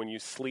day when you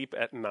sleep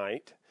at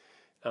night,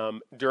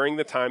 during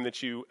the time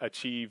that you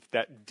achieve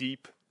that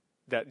deep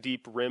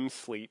REM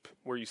sleep,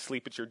 where you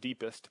sleep at your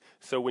deepest.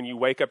 So when you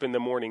wake up in the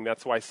morning,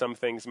 that's why some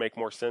things make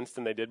more sense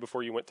than they did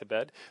before you went to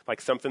bed.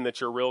 Like something that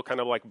you're real kind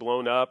of like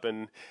blown up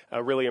and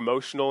really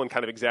emotional and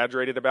kind of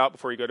exaggerated about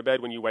before you go to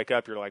bed. When you wake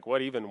up, you're like,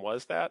 what even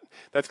was that?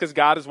 That's because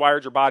God has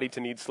wired your body to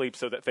need sleep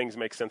so that things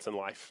make sense in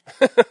life.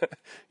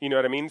 You know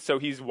what I mean? So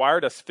he's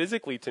wired us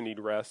physically to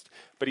need rest,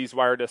 but he's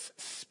wired us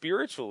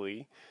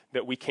spiritually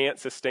that we can't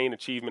sustain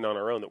achievement on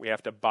our own, that we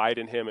have to abide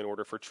in him in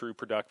order for true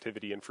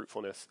productivity and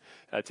fruitfulness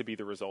to be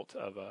the result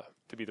of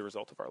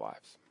our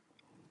lives.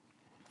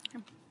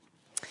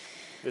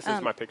 This is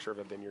my picture of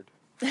a vineyard.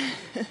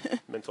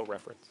 Mental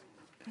reference.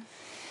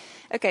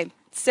 Okay,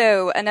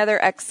 so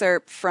another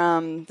excerpt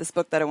from this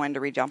book that I wanted to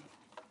read y'all.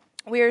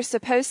 We are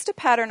supposed to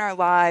pattern our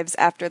lives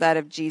after that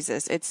of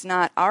Jesus. It's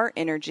not our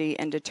energy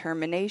and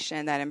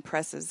determination that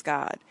impresses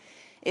God.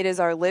 It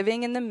is our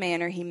living in the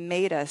manner he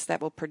made us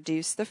that will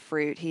produce the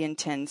fruit he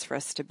intends for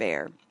us to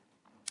bear.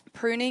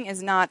 Pruning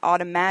is not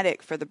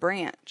automatic for the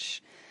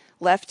branch.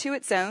 Left to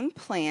its own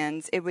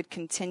plans, it would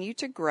continue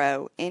to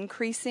grow,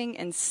 increasing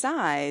in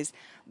size,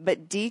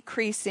 but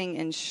decreasing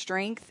in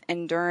strength,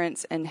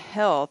 endurance, and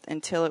health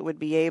until it would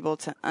be unable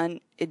to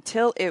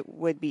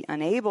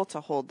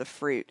hold the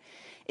fruit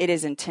it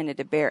is intended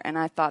to bear. And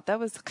I thought that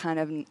was kind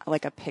of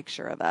like a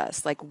picture of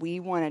us. Like we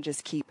want to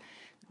just keep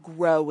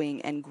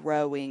growing and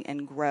growing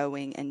and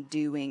growing and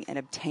doing and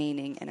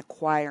obtaining and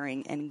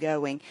acquiring and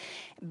going.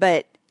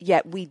 But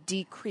yet we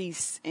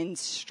decrease in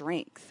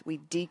strength. We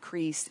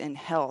decrease in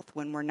health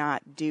when we're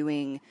not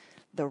doing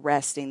the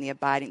resting, the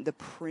abiding, the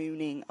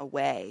pruning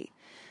away.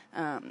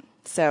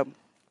 So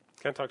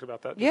can I talk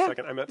about that just a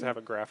second? I meant to have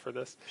a graph for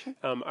this. Sure.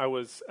 I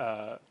was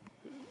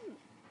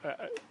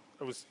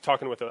was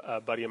talking with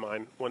a buddy of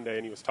mine one day,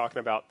 and he was talking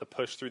about the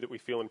push through that we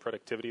feel in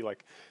productivity.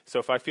 Like, so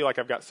if I feel like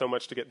I've got so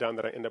much to get done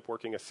that I end up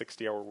working a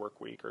 60-hour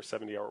work week or a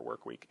 70-hour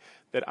work week,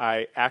 that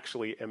I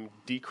actually am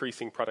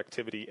decreasing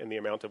productivity in the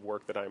amount of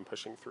work that I'm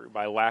pushing through.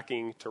 By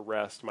lacking to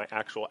rest, my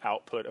actual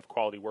output of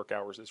quality work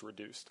hours is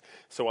reduced.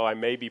 So while I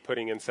may be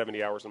putting in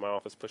 70 hours in my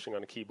office pushing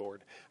on a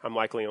keyboard, I'm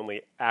likely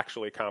only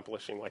actually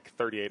accomplishing like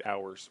 38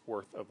 hours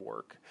worth of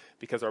work,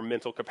 because our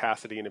mental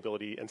capacity and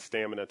ability and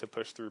stamina to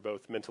push through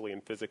both mentally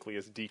and physically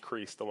is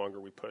decreased the longer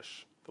we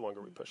push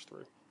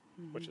through,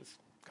 which is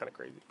kind of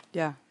crazy.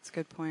 Yeah, that's a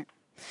good point.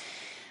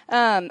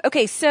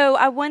 Okay, so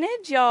I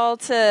wanted y'all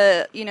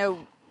to,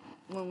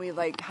 when we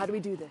how do we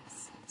do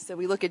this? So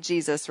we look at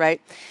Jesus,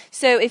 right?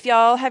 So if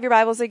y'all have your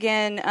Bibles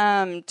again,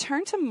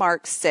 turn to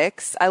Mark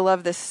 6. I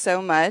love this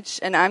so much.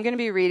 And I'm going to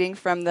be reading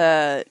from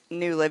the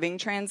New Living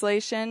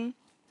Translation.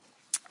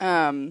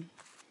 Okay.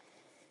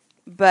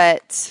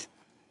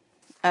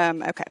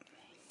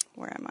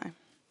 Where am I?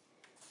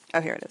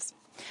 Oh, here it is.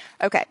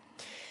 Okay.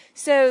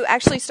 So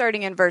actually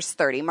starting in verse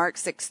 30, Mark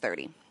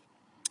 6:30.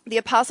 The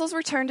apostles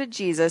returned to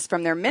Jesus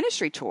from their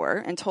ministry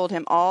tour and told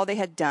him all they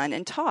had done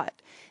and taught.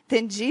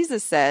 Then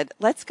Jesus said,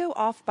 "Let's go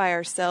off by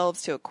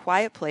ourselves to a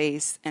quiet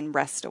place and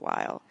rest a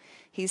while."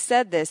 He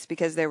said this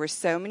because there were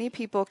so many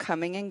people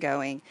coming and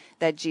going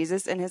that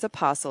Jesus and his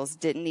apostles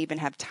didn't even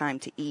have time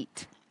to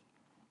eat.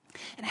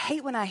 And I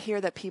hate when I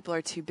hear that people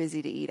are too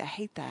busy to eat. I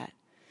hate that.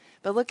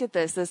 But look at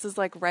this. This is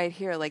right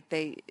here.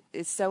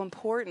 It's so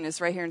important.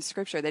 It's right here in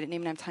Scripture. They didn't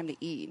even have time to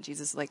eat. And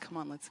Jesus is like, come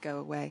on, let's go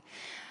away.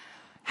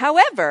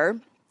 However,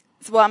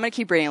 I'm going to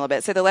keep reading a little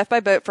bit. So they left by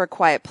boat for a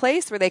quiet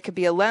place where they could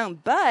be alone.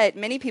 But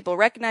many people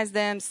recognized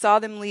them, saw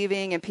them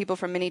leaving, and people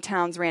from many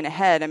towns ran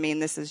ahead. I mean,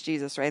 this is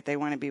Jesus, right? They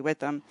want to be with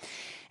them.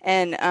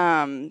 And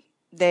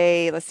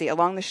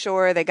along the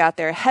shore, they got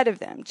there ahead of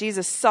them.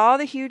 Jesus saw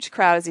the huge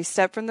crowd as he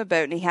stepped from the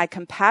boat, and he had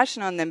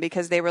compassion on them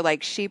because they were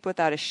like sheep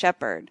without a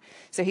shepherd.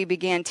 So he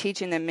began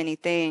teaching them many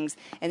things,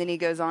 and then he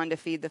goes on to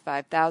feed the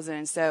 5,000.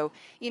 And so,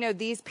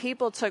 these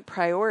people took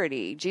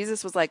priority.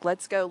 Jesus was like,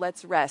 let's go,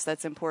 let's rest.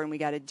 That's important. We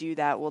got to do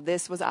that. Well,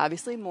 this was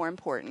obviously more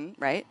important,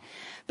 right?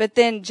 But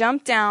then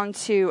jump down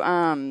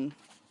to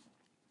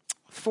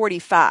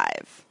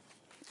 45.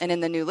 And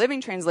in the New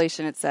Living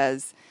Translation, it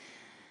says,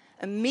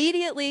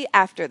 immediately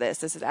after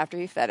this is after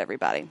he fed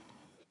everybody,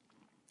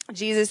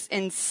 Jesus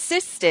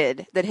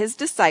insisted that his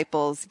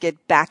disciples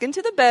get back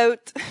into the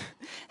boat,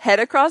 head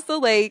across the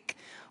lake.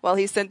 While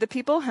he sent the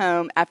people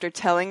home, after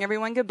telling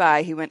everyone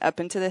goodbye, he went up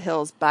into the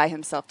hills by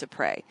himself to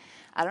pray.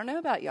 I don't know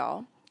about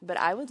y'all, but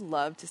I would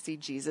love to see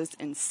Jesus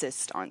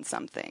insist on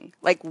something.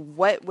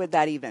 What would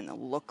that even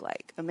look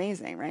like?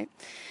 Amazing, right?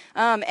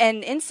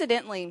 And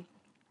incidentally,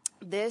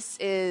 this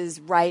is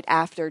right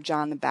after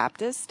John the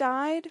Baptist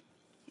died.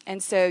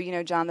 And so,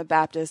 John the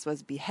Baptist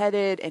was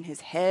beheaded, and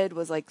his head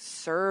was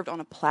served on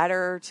a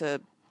platter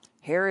to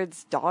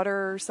Herod's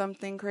daughter or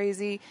something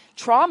crazy.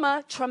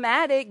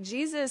 Traumatic.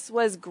 Jesus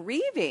was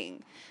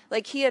grieving.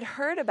 He had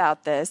heard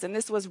about this, and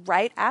this was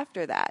right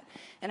after that.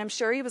 And I'm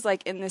sure he was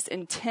in this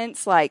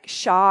intense,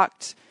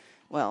 shocked,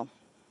 well,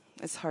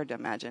 it's hard to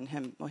imagine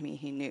him. I mean,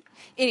 he knew.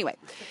 Anyway,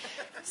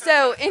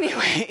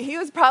 he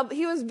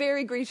was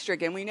very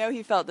grief-stricken. We know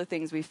he felt the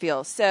things we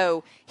feel.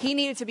 So he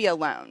needed to be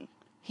alone.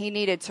 He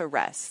needed to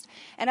rest.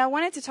 And I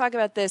wanted to talk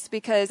about this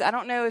because I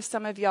don't know if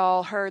some of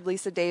y'all heard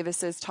Lisa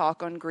Davis's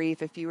talk on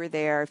grief. If you were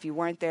there, if you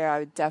weren't there, I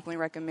would definitely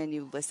recommend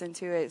you listen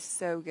to it. It's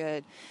so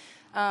good.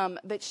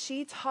 But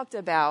she talked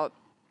about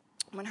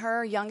when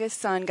her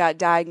youngest son got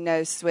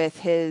diagnosed with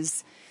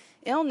his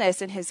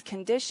illness and his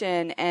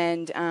condition,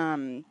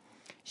 and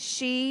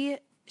she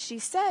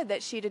said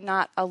that she did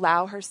not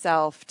allow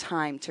herself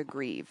time to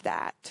grieve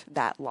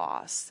that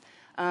loss.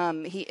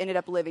 He ended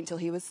up living till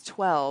he was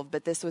 12,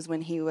 but this was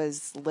when he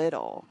was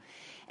little.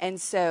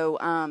 And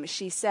so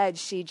she said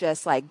she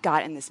just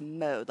got in this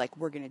mode,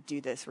 we're going to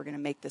do this. We're going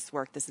to make this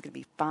work. This is going to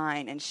be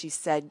fine. And she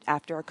said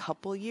after a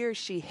couple years,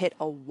 she hit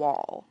a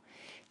wall.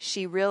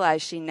 She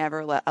realized she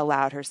never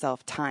allowed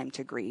herself time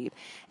to grieve.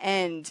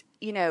 And,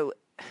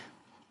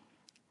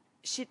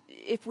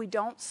 if we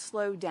don't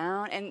slow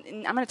down, and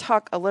I'm going to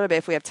talk a little bit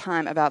if we have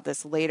time about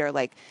this later,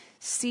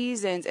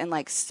 seasons and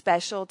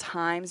special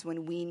times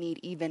when we need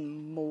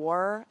even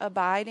more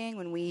abiding,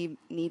 when we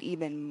need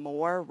even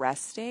more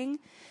resting,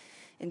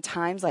 in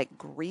times like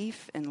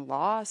grief and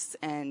loss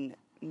and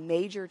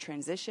major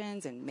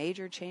transitions and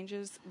major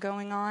changes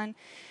going on.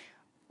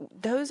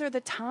 Those are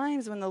the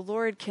times when the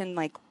Lord can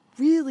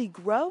really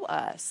grow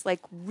us,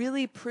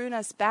 really prune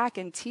us back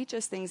and teach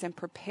us things and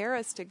prepare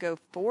us to go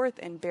forth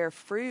and bear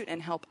fruit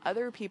and help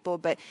other people.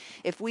 But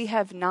if we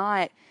have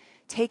not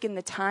taken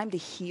the time to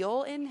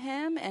heal in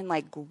him and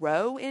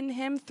grow in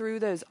him through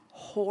those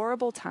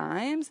horrible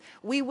times,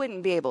 we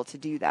wouldn't be able to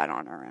do that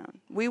on our own.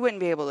 We wouldn't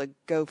be able to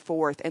go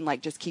forth and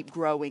just keep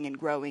growing and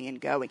growing and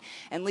going.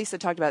 And Lisa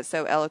talked about it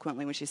so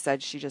eloquently when she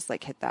said she just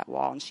hit that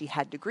wall and she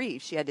had to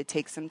grieve. She had to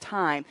take some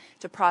time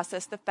to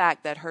process the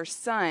fact that her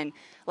son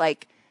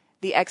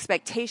the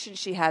expectation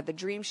she had, the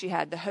dream she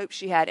had, the hope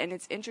she had. And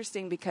it's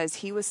interesting because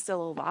he was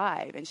still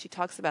alive, and she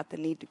talks about the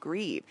need to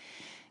grieve.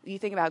 You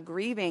think about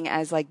grieving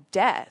as like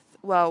death.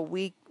 Well,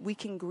 we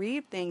can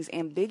grieve things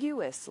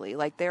ambiguously.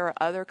 Like there are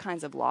other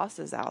kinds of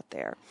losses out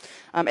there.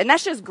 And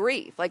that's just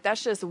grief. Like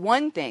that's just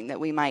one thing that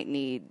we might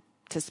need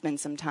to spend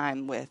some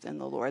time with in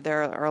the Lord.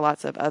 There are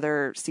lots of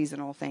other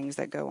seasonal things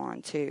that go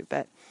on too.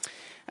 But,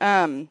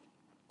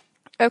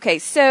 okay,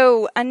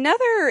 so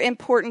another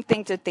important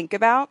thing to think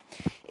about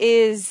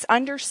is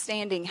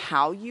understanding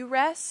how you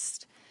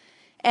rest.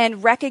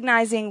 And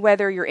recognizing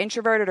whether you're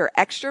introverted or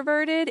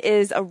extroverted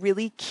is a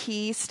really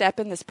key step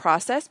in this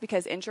process,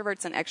 because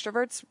introverts and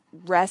extroverts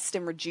rest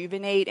and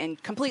rejuvenate in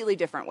completely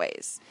different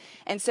ways.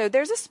 And so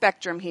there's a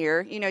spectrum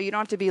here. You know, you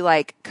don't have to be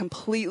like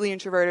completely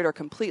introverted or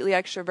completely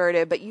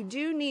extroverted, but you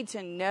do need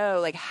to know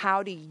like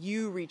how do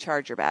you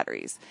recharge your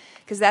batteries,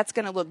 because that's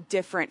going to look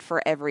different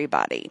for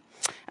everybody.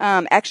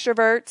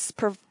 Extroverts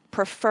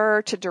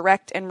prefer to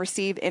direct and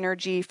receive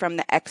energy from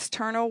the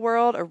external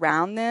world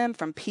around them,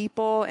 from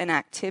people and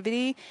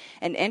activity.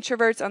 And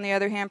introverts, on the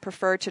other hand,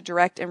 prefer to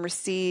direct and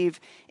receive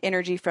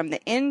energy from the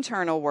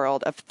internal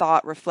world of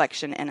thought,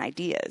 reflection, and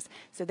ideas.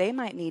 So they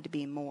might need to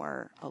be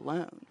more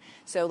alone.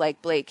 So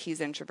like Blake,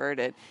 he's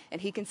introverted, and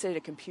he can sit at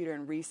a computer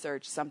and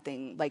research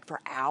something like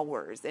for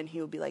hours, and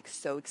he would be like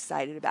so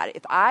excited about it.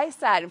 If I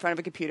sat in front of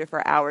a computer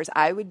for hours,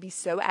 I would be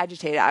so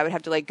agitated. I would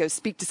have to like go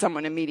speak to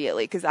someone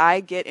immediately, because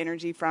I get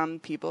energy from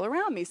people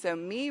around me. So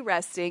me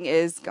resting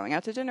is going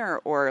out to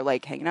dinner or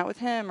like hanging out with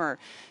him or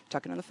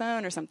talking on the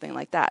phone or something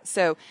like that.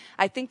 So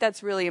I think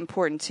that's really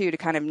important too, to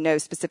kind of know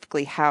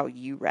specifically how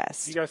you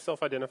rest. You guys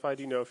self-identify?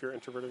 Do you know if you're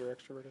introverted or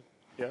extroverted?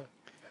 Yeah.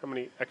 How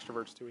many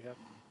extroverts do we have?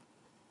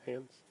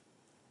 Hands?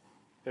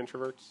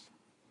 Introverts?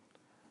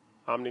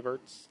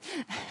 Omniverts?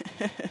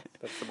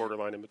 That's the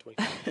borderline in between.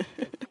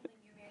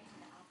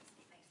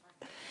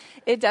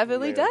 It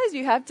definitely does.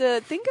 You have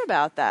to think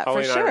about that for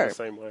and I sure. are the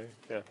same way.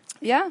 Yeah.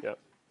 Yeah. Yep.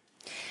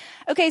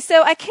 Okay,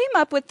 so I came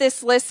up with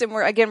this list, and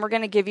we're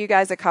going to give you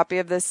guys a copy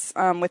of this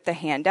with the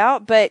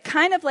handout, but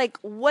kind of like,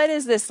 what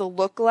does this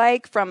look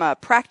like from a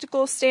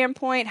practical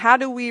standpoint? How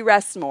do we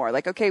rest more?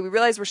 Like, okay, we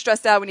realize we're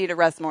stressed out, we need to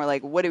rest more.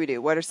 Like, what do we do?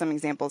 What are some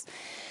examples?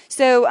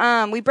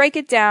 So we break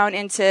it down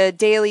into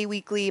daily,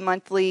 weekly,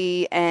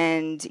 monthly,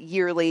 and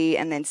yearly,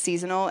 and then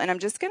seasonal. And I'm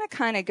just going to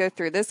kind of go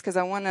through this because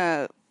I want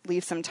to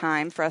leave some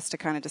time for us to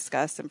kind of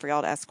discuss and for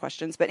y'all to ask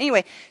questions. But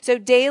anyway, so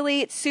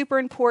daily, it's super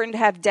important to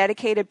have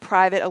dedicated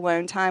private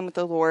alone time with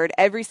the Lord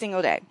every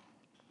single day.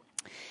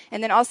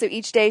 And then also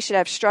each day should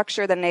have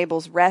structure that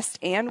enables rest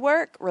and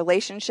work,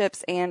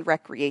 relationships, and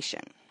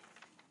recreation.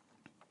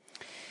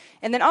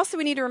 And then also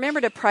we need to remember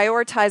to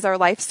prioritize our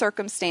life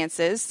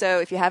circumstances. So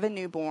if you have a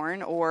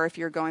newborn or if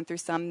you're going through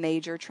some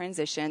major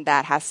transition,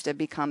 that has to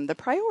become the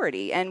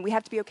priority. And we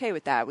have to be okay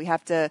with that. We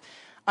have to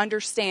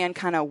understand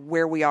kind of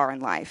where we are in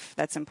life.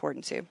 That's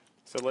important too.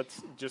 So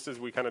let's, just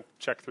as we kind of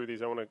check through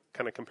these, I want to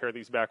kind of compare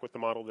these back with the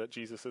model that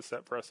Jesus has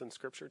set for us in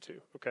Scripture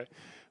too, okay?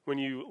 When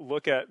you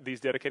look at these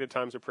dedicated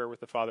times of prayer with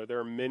the Father, there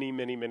are many,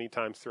 many, many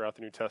times throughout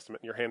the New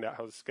Testament, and your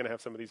handout is going to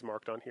have some of these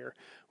marked on here,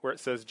 where it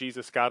says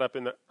Jesus got up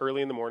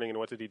early in the morning, and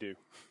what did he do?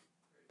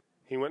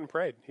 He went and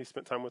prayed. He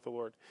spent time with the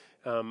Lord.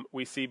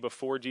 We see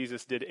before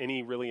Jesus did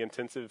any really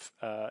intense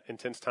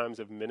times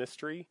of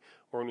ministry,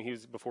 or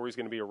before he was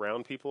going to be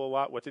around people a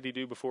lot, what did he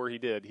do before he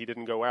did? He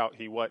didn't go out.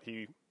 He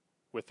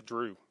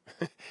withdrew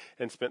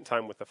and spent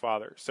time with the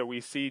Father. So we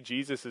see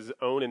Jesus'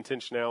 own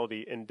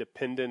intentionality and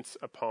dependence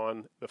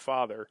upon the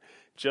Father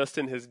just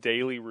in his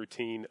daily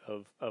routine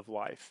of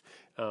life.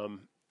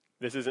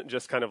 This isn't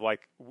just kind of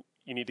like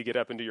you need to get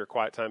up and do your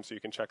quiet time so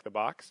you can check the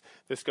box.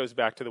 This goes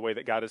back to the way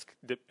that God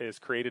has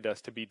created us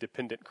to be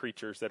dependent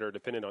creatures that are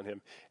dependent on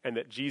him, and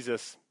that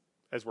Jesus,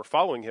 as we're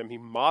following him, he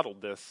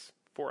modeled this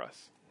for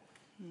us.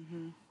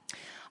 Mm-hmm.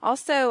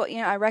 Also,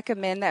 I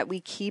recommend that we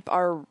keep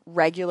our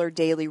regular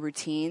daily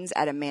routines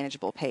at a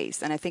manageable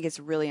pace. And I think it's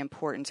really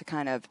important to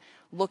kind of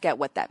look at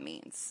what that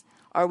means.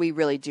 Are we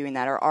really doing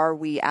that? Or are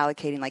we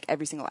allocating like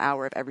every single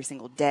hour of every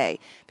single day?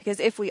 Because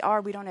if we are,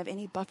 we don't have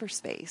any buffer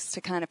space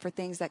to kind of for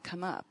things that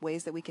come up,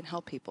 ways that we can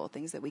help people,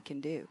 things that we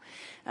can do.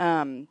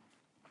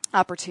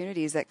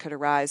 Opportunities that could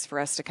arise for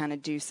us to kind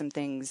of do some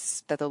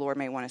things that the Lord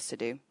may want us to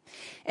do.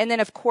 And then,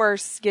 of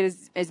course, get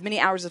as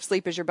many hours of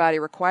sleep as your body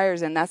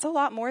requires, and that's a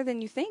lot more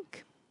than you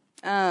think.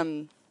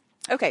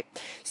 Okay,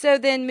 so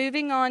then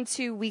moving on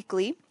to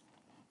weekly.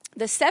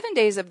 The 7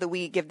 days of the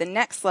week give the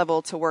next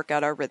level to work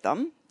out our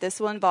rhythm. This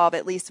will involve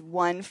at least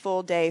one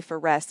full day for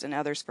rest and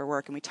others for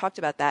work. And we talked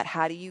about that.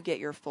 How do you get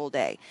your full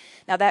day?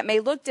 Now, that may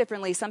look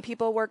differently. Some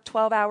people work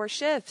 12-hour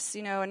shifts,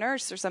 a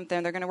nurse or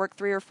something. They're going to work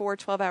 3 or 4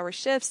 12-hour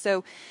shifts.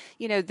 So,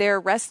 their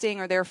resting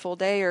or their full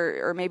day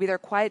or maybe their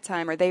quiet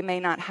time, or they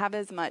may not have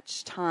as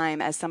much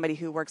time as somebody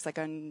who works like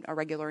a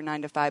regular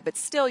 9 to 5. But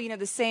still,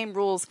 the same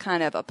rules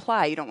kind of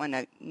apply. You don't want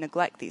to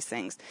neglect these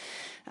things.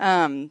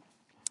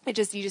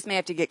 You just may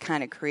have to get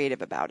kind of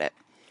creative about it.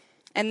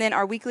 And then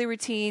our weekly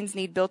routines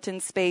need built-in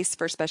space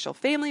for special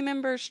family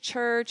members,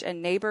 church,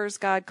 and neighbors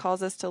God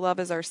calls us to love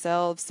as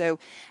ourselves. So,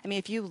 I mean,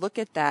 if you look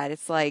at that,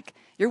 it's like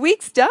your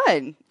week's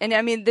done. And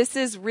I mean, this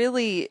is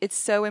really, it's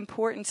so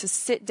important to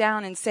sit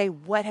down and say,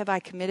 what have I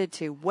committed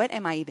to? What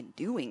am I even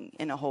doing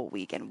in a whole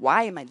week? And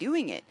why am I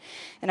doing it?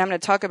 And I'm going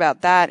to talk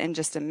about that in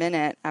just a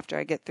minute after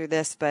I get through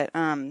this. But,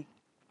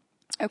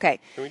 okay.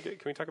 Can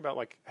we talk about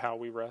like how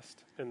we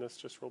rest in this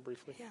just real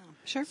briefly? Yeah,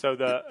 sure. So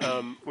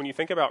when you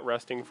think about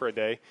resting for a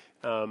day,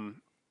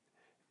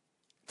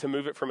 to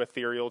move it from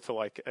ethereal to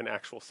like an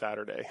actual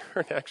Saturday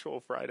or an actual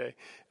Friday,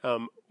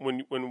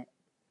 when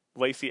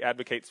Lacey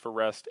advocates for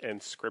rest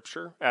and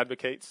Scripture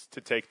advocates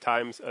to take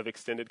times of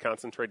extended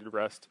concentrated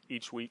rest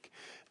each week,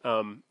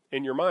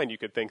 in your mind you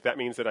could think that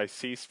means that I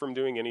cease from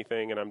doing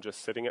anything and I'm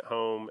just sitting at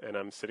home and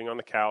I'm sitting on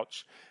the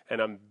couch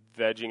and I'm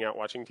vegging out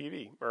watching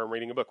TV or I'm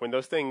reading a book, when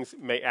those things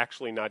may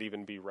actually not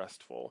even be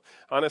restful.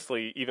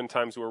 Honestly, even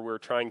times where we're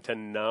trying to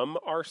numb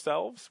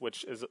ourselves,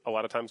 which is a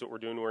lot of times what we're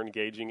doing, we're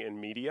engaging in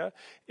media,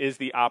 is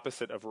the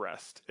opposite of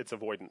rest. It's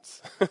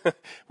avoidance.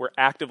 We're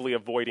actively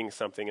avoiding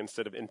something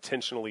instead of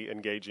intentionally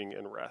engaging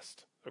in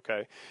rest.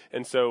 Okay.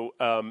 And so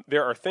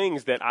there are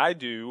things that I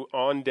do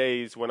on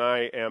days when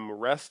I am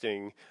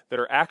resting that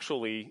are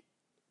actually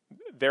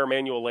their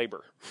manual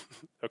labor.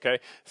 Okay.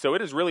 So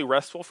it is really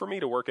restful for me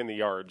to work in the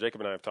yard.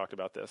 Jacob and I have talked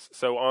about this.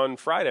 So on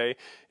Friday,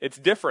 it's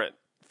different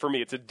for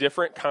me. It's a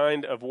different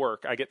kind of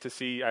work. I get to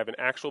see, I have an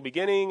actual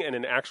beginning and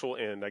an actual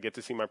end. I get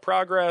to see my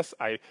progress.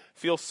 I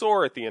feel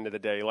sore at the end of the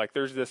day. Like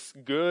there's this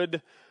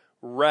good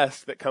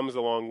rest that comes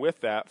along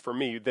with that for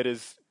me that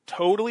is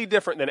totally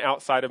different than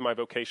outside of my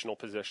vocational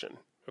position.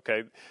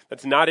 Okay,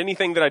 that's not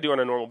anything that I do on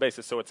a normal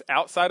basis. So it's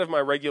outside of my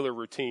regular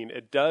routine.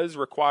 It does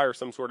require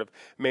some sort of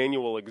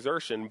manual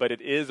exertion, but it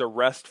is a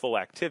restful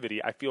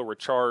activity. I feel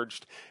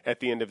recharged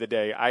at the end of the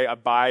day. I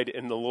abide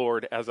in the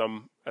Lord as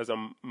I'm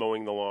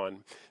mowing the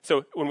lawn.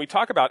 So when we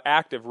talk about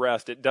active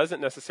rest, it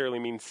doesn't necessarily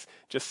mean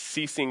just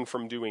ceasing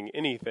from doing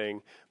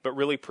anything, but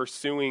really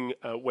pursuing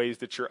ways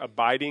that you're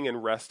abiding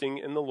and resting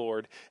in the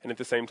Lord, and at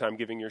the same time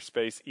giving your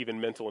space, even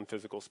mental and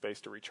physical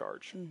space, to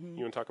recharge. Mm-hmm.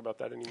 You want to talk about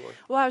that anymore?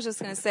 Well, I was just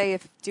going to say,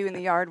 if doing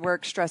the yard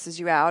work stresses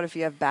you out, if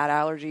you have bad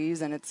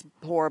allergies and it's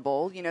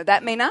horrible,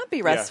 that may not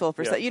be restful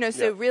for some.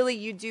 So really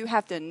you do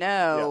have to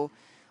know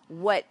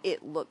what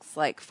it looks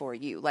like for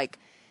you. Like,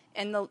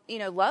 and the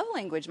love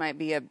language might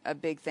be a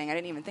big thing. I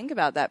didn't even think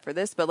about that for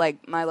this, but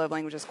like my love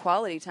language is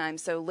quality time.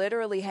 So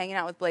literally hanging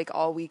out with Blake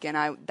all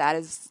weekend, that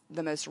is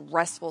the most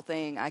restful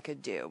thing I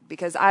could do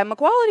because I'm a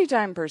quality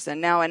time person.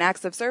 Now an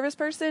acts of service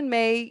person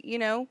may,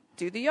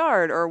 do the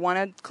yard or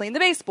want to clean the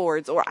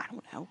baseboards or I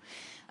don't know.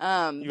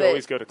 You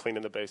always go to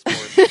cleaning the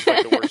baseboards. It's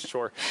like the worst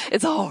chore.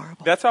 It's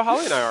horrible. That's how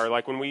Holly and I are.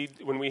 Like when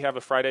we have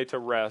a Friday to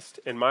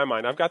rest, in my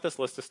mind, I've got this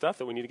list of stuff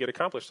that we need to get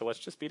accomplished. So let's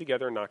just be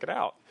together and knock it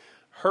out.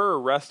 Her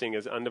resting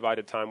is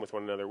undivided time with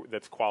one another.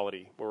 That's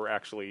quality, where we're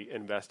actually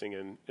investing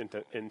in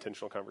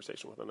intentional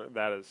conversation with one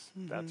another.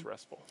 That's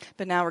restful.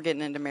 But now we're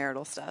getting into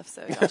marital stuff,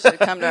 so y'all should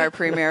come to our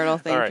premarital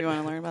thing if you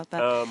want to learn about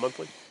that.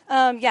 Monthly?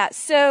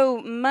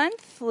 So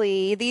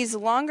monthly, these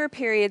longer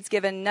periods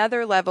give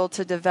another level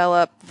to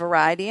develop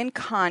variety and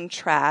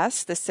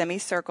contrast, the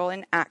semicircle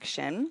in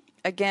action.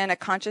 Again, a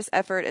conscious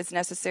effort is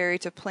necessary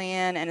to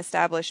plan and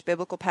establish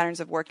biblical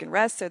patterns of work and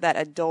rest so that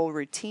a dull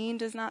routine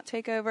does not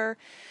take over.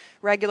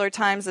 Regular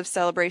times of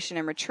celebration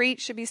and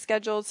retreat should be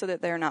scheduled so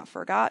that they're not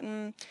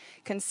forgotten.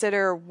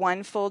 Consider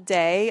one full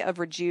day of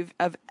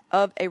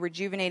a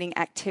rejuvenating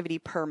activity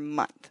per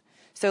month.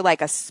 So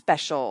like a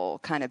special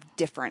kind of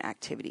different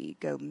activity,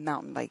 go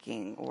mountain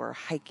biking or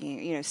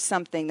hiking,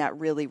 something that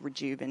really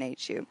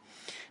rejuvenates you.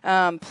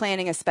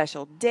 Planning a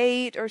special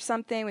date or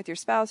something with your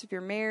spouse if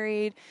you're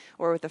married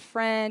or with a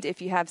friend.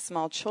 If you have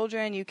small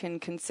children, you can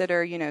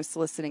consider,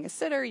 soliciting a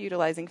sitter,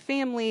 utilizing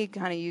family,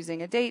 kind of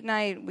using a date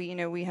night.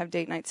 We have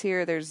date nights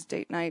here. There's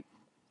date night,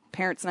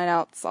 parents' night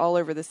outs all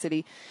over the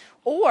city.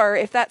 Or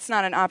if that's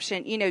not an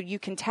option, you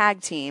can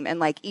tag team and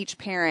like each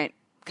parent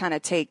kind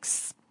of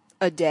takes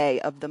a day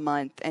of the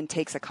month and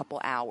takes a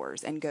couple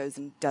hours and goes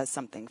and does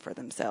something for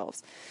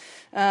themselves.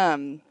 You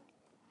want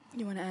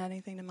to add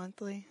anything to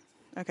monthly?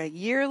 Okay,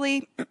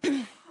 yearly.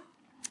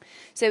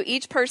 So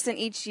each person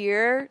each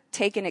year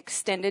take an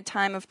extended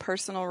time of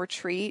personal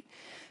retreat,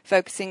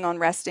 focusing on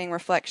resting,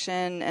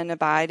 reflection, and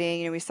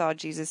abiding. We saw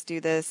Jesus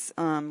do this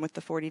with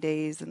the 40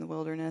 days in the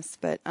wilderness.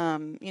 But,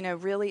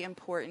 really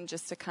important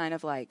just to kind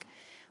of like,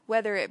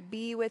 whether it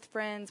be with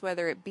friends,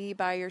 whether it be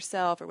by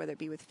yourself, or whether it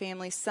be with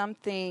family,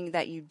 something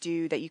that you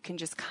do that you can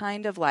just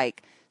kind of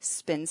like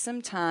spend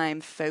some time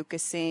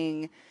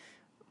focusing,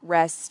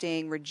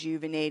 resting,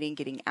 rejuvenating,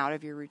 getting out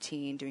of your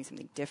routine, doing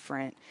something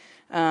different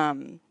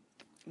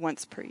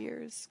once per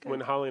year is good.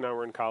 When Holly and I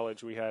were in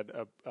college, we had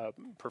a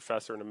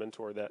professor and a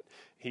mentor that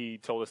he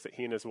told us that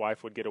he and his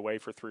wife would get away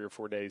for 3 or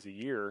 4 days a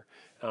year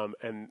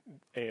and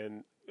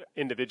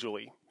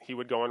individually he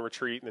would go on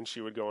retreat, and then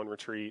she would go on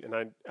retreat. And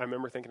I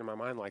remember thinking in my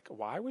mind, like,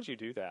 why would you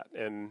do that?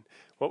 And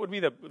what would be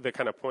the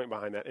kind of point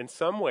behind that? In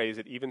some ways,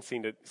 it even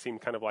seemed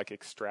kind of like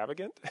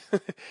extravagant,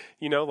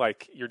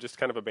 like you're just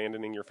kind of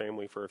abandoning your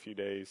family for a few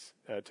days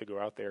to go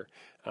out there.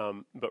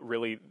 But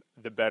really,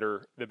 the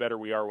better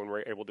we are when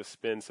we're able to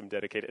spend some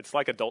dedicated. It's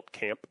like adult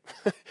camp.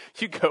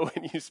 You go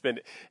and you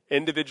spend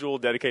individual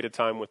dedicated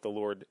time with the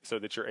Lord, so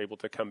that you're able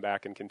to come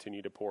back and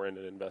continue to pour in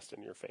and invest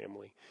in your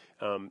family.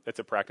 It's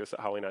a practice that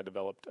Holly and I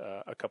developed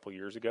a couple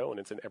years ago, and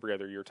it's an every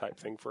other year type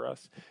thing for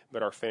us.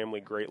 But our family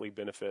greatly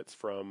benefits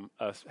from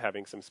us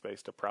having some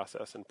space to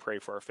process and pray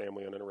for our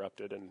family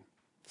uninterrupted and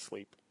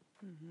sleep.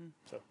 Mm-hmm.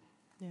 So,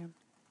 yeah.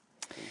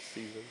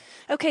 Season.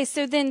 Okay,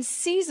 so then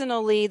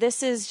seasonally,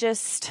 this is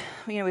just,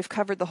 we've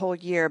covered the whole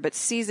year, but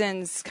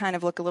seasons kind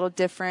of look a little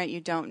different. You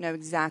don't know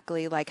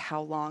exactly like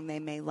how long they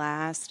may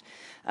last.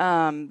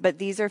 But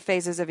these are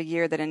phases of a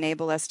year that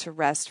enable us to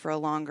rest for a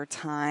longer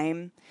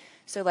time.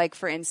 So like,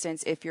 for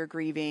instance, if you're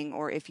grieving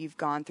or if you've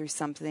gone through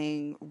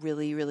something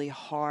really, really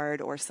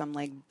hard or some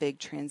like big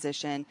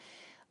transition,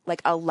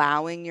 like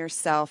allowing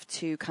yourself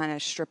to kind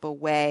of strip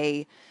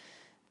away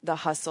the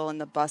hustle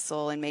and the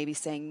bustle and maybe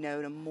saying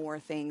no to more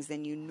things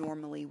than you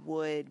normally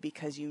would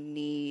because you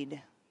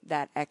need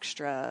that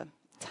extra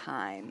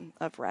time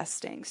of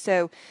resting.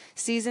 So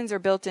seasons are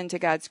built into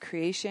God's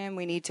creation.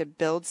 We need to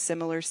build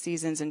similar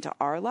seasons into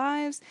our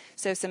lives.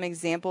 So some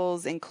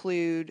examples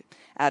include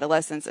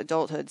adolescence,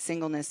 adulthood,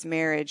 singleness,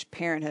 marriage,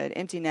 parenthood,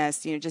 empty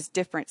nest, just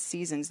different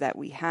seasons that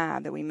we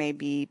have that we may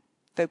be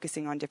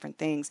focusing on different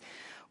things.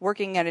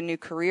 Working at a new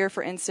career,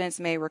 for instance,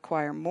 may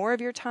require more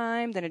of your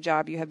time than a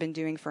job you have been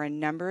doing for a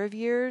number of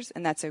years,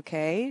 and that's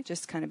okay,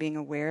 just kind of being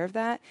aware of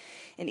that.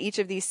 In each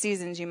of these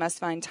seasons, you must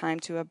find time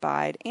to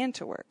abide and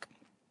to work.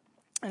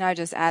 And I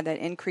just add that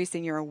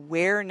increasing your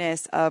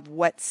awareness of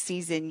what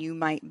season you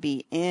might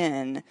be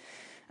in,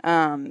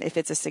 if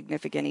it's a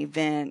significant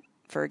event,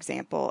 for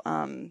example,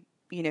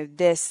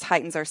 this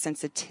heightens our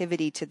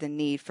sensitivity to the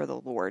need for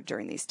the Lord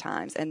during these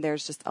times. And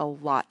there's just a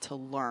lot to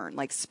learn.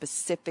 Like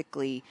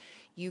specifically,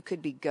 you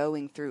could be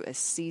going through a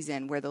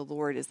season where the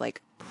Lord is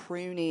like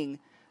pruning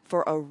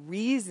for a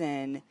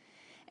reason.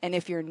 And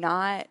if you're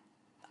not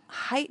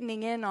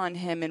heightening in on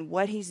him and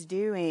what he's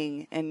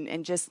doing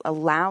and just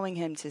allowing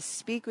him to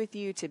speak with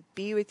you, to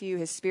be with you,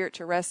 his spirit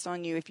to rest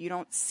on you, if you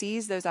don't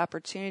seize those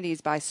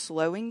opportunities by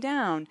slowing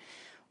down,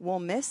 we'll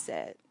miss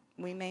it.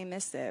 We may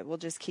miss it. We'll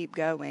just keep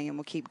going and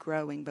we'll keep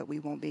growing, but we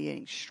won't be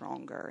getting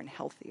stronger and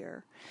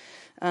healthier.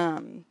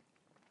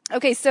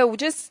 Okay, so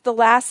just the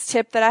last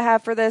tip that I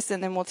have for this,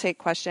 and then we'll take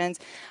questions.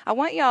 I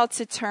want y'all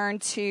to turn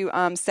to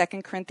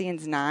 2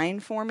 Corinthians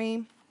 9 for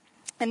me.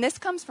 And this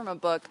comes from a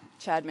book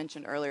Chad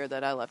mentioned earlier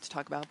that I love to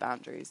talk about,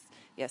 boundaries.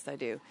 Yes, I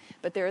do.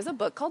 But there is a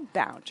book called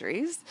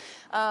Boundaries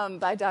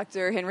by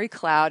Dr. Henry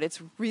Cloud.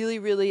 It's really,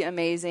 really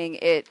amazing.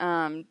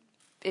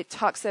 It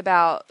talks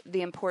about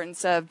the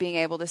importance of being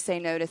able to say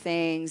no to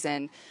things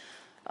and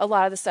a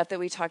lot of the stuff that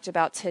we talked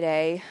about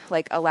today,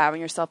 like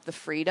allowing yourself the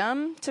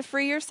freedom to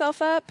free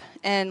yourself up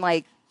and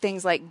like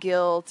things like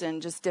guilt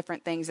and just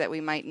different things that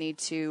we might need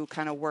to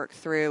kind of work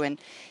through. And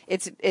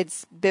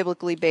it's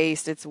biblically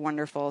based. It's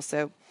wonderful.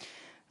 So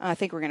I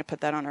think we're going to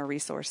put that on our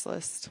resource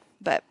list.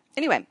 But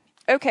anyway,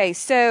 okay,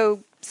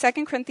 so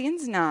 2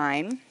 Corinthians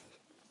 9.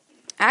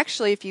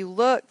 Actually, if you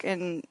look,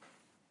 and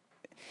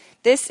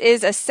this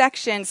is a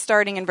section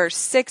starting in verse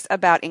 6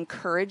 about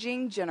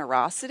encouraging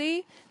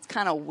generosity. It's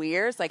kind of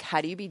weird. It's like,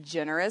 how do you be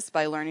generous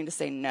by learning to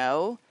say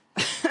no?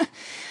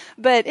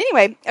 But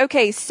anyway,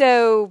 okay,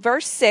 so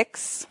verse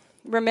 6,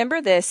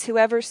 remember this,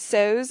 whoever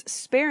sows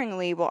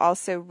sparingly will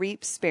also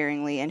reap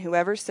sparingly, and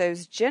whoever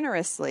sows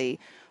generously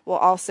will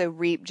also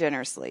reap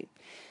generously.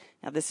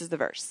 Now this is the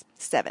verse,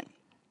 7.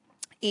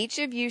 Each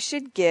of you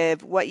should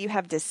give what you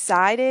have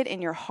decided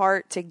in your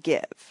heart to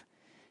give,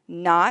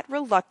 not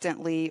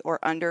reluctantly or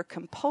under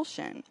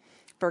compulsion,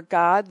 for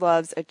God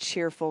loves a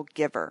cheerful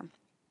giver.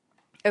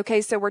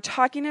 Okay, so we're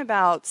talking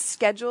about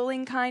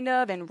scheduling kind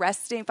of and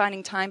resting,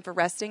 finding time for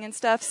resting and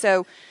stuff.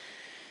 So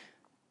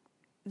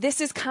this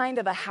is kind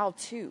of a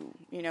how-to,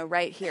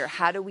 right here.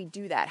 How do we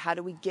do that? How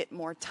do we get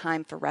more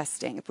time for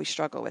resting if we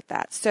struggle with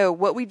that? So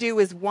what we do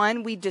is,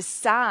 one, we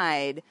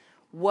decide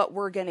what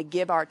we're going to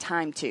give our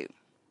time to,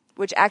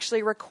 which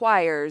actually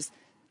requires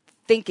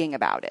thinking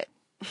about it.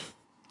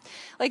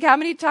 Like how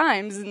many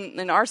times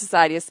in our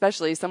society,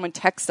 especially, someone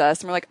texts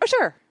us and we're like, oh,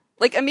 sure.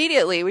 Like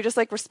immediately we just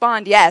like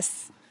respond,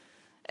 yes.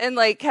 And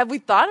like, have we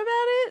thought about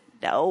it?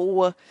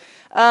 No.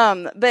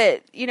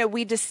 But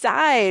we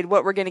decide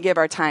what we're going to give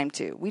our time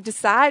to. We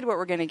decide what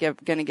we're going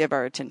to give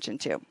our attention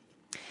to.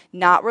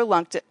 Not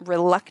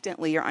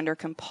reluctantly or under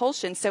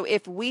compulsion. So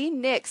if we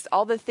nixed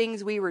all the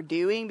things we were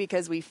doing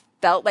because we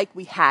felt like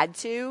we had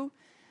to,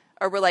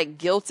 or were like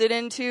guilted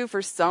into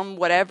for some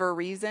whatever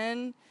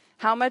reason,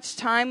 how much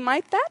time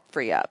might that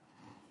free up?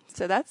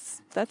 So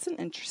that's an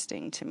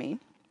interesting to me.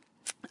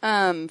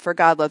 For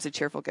God loves a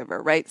cheerful giver,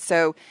 right?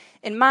 So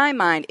in my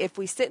mind, if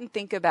we sit and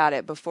think about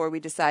it before we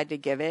decide to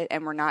give it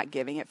and we're not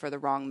giving it for the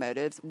wrong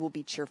motives, we'll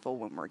be cheerful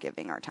when we're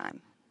giving our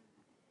time.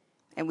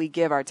 And we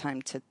give our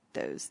time to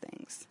those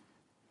things.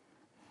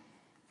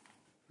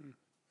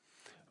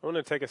 I want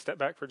to take a step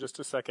back for just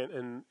a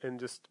second and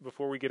just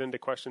before we get into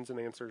questions and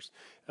answers,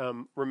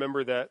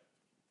 remember that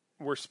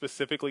we're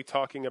specifically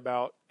talking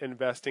about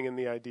investing in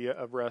the idea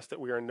of rest,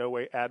 that we are in no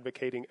way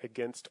advocating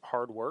against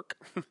hard work.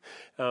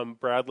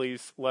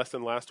 Bradley's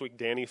lesson last week,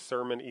 Danny's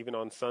sermon, even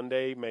on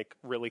Sunday, make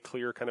really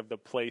clear kind of the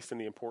place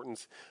and the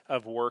importance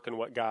of work and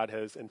what God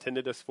has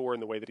intended us for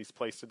and the way that he's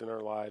placed it in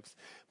our lives.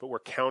 But we're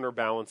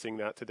counterbalancing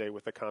that today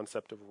with the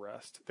concept of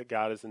rest, that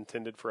God has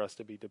intended for us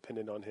to be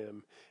dependent on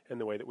him in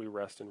the way that we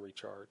rest and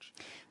recharge.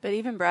 But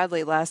even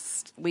Bradley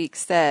last week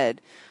said,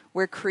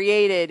 we're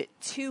created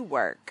to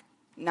work,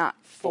 not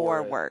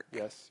for work.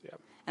 Yes, yeah.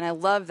 And I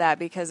love that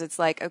because it's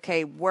like,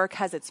 okay, work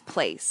has its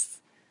place.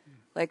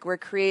 Like we're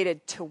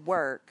created to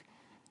work,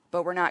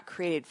 but we're not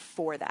created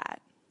for that.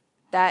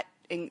 That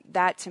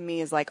to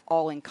me is like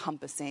all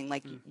encompassing.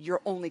 Like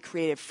you're only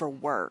created for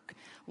work.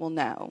 Well,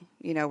 no,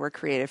 we're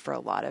created for a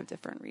lot of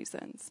different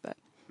reasons, but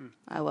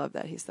I love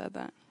that he said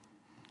that.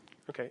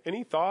 Okay.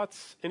 Any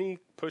thoughts, any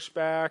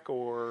pushback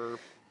or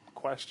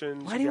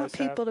questions? Why do you want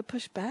people to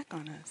push back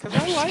on us?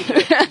 Because I like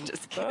it.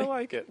 Just kidding. I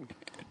like it.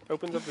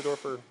 Opens up the door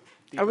for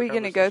deeper Are we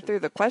going to go conversation. through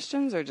the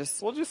questions or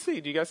just? We'll just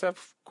see. Do you guys have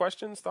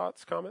questions,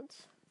 thoughts,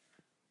 comments?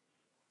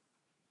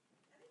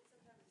 I think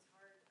sometimes it's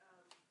hard to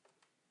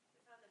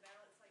find the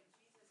balance. Like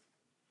Jesus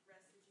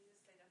rested, Jesus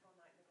stayed up all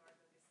night in the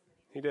Garden of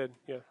Gethsemane. He did,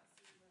 yeah.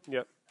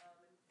 Yep.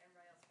 And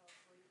everybody else fell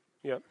asleep.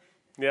 Yep.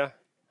 Yeah.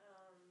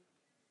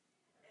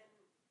 And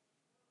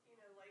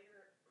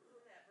later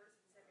in that verse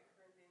in 2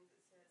 Corinthians,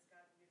 it says,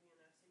 God will give you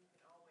enough so you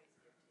can always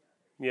give to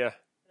others. Yeah.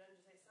 But I'm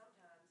just say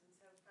sometimes, and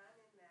so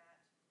finding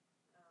that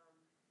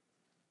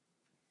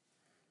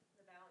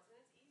the balance, and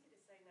it's easy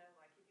to say no.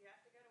 Like if you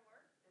have to go to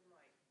work, then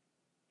like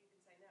you can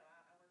say no.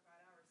 I work 5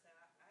 hours, so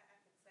I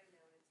can say no,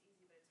 and it's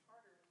easy. But it's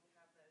harder when you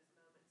have those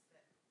moments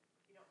that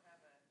you don't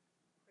have a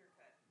clear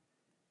cut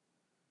excuse.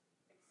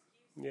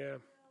 Yeah.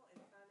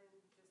 And finding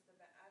just the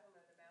I don't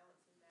know the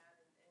balance in that,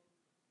 and it's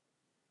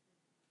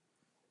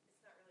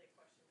not really a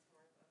question, it's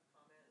more of a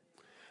comment.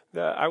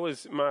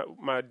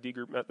 My D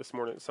group met this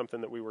morning.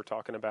 Something that we were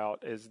talking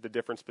about is the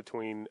difference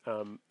between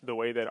the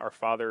way that our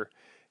Father,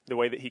 the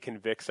way that he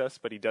convicts us,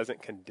 but he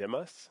doesn't condemn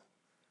us.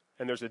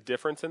 And there's a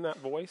difference in that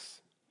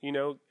voice.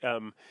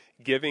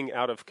 Giving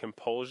out of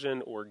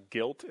compulsion or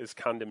guilt is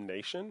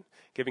condemnation.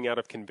 Giving out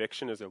of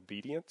conviction is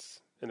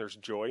obedience. And there's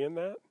joy in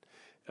that.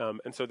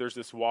 And so there's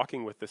this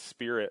walking with the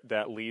Spirit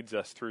that leads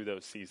us through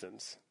those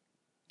seasons.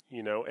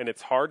 And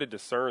it's hard to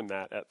discern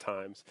that at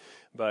times.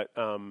 But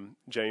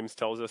James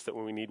tells us that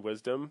when we need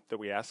wisdom, that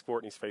we ask for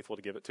it, and he's faithful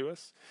to give it to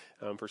us.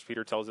 First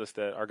Peter tells us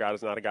that our God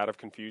is not a God of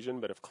confusion,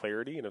 but of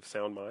clarity and of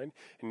sound mind.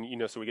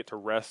 And, so we get to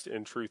rest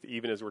in truth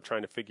even as we're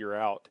trying to figure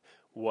out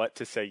what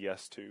to say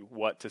yes to,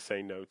 what to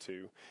say no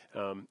to.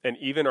 And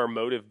even our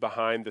motive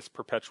behind this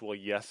perpetual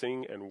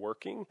yesing and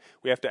working,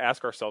 we have to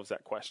ask ourselves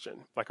that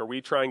question. Like, are we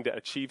trying to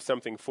achieve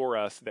something for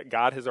us that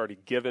God has already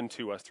given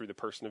to us through the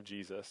person of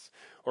Jesus?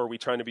 Or are we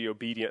trying to be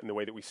obedient in the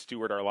way that we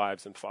steward our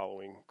lives in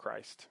following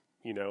Christ?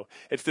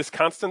 It's this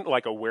constant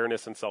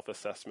awareness and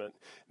self-assessment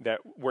that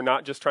we're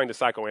not just trying to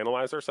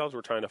psychoanalyze ourselves,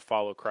 we're trying to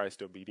follow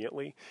Christ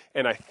obediently.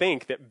 And I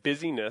think that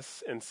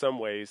busyness in some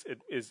ways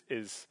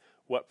is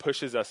what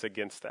pushes us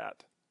against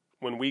that.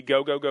 When we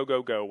go,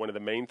 one of the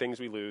main things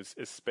we lose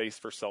is space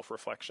for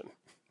self-reflection.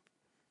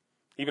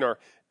 Even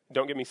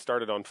don't get me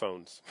started on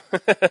phones.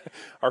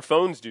 Our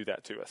phones do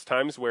that to us.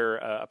 Times where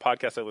a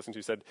podcast I listened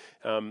to said,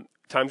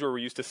 times where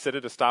we used to sit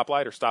at a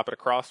stoplight or stop at a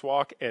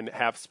crosswalk and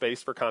have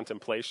space for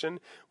contemplation,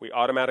 we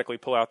automatically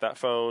pull out that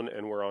phone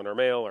and we're on our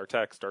mail, our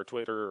text, our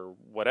Twitter, or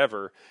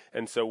whatever.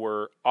 And so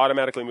we're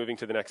automatically moving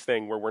to the next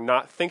thing where we're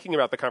not thinking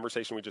about the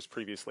conversation we just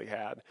previously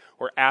had.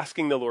 We're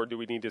asking the Lord, do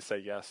we need to say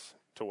yes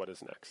to what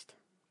is next?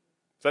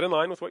 Is that in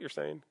line with what you're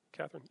saying,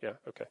 Catherine? Yeah,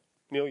 okay.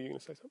 Neil, you going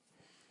to say something?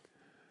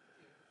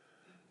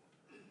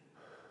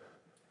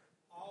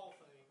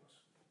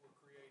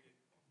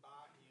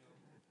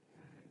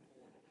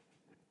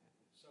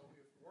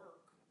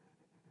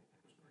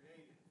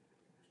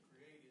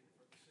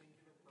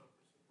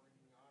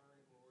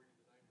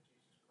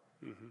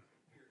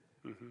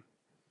 Mm-hmm.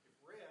 If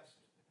rest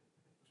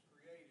was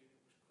created,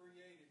 it was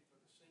created for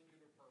the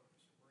singular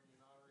purpose of bringing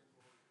honor and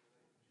glory to the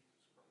name of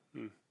Jesus Christ.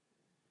 Mm.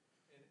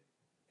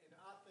 And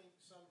I think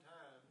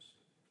sometimes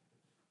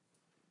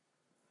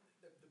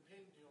the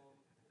pendulum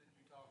that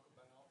you talk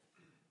about,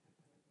 we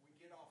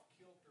get off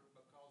kilter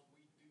because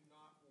we do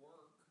not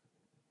work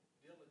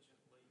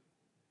diligently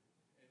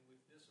and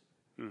with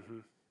discipline.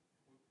 Mm-hmm.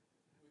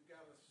 We've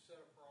got a set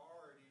of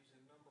priorities,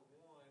 and number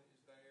one is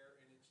there,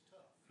 and it's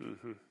tough.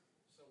 Mm-hmm.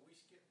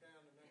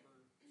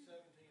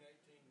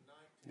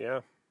 Yeah.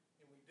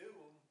 And we do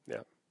them.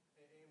 Yeah.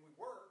 And we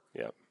work.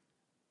 Yeah.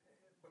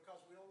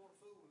 Because we don't want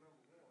to fool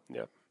number one.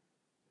 Yeah.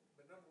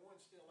 But number one's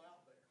still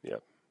out there.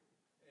 Yeah.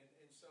 And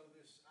so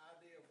this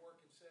idea of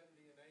working 70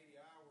 and 80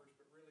 hours,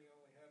 but really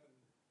only having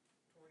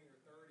 20 or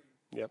 30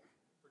 yep.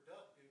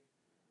 productive,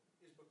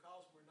 is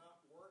because we're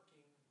not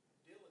working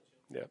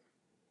diligently. Yep.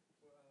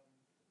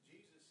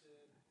 Jesus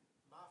said,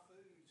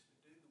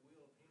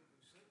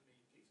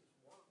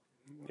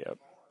 Yep.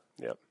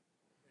 Yep.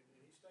 And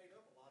he stayed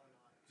up a lot of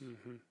nights.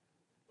 Mm-hmm.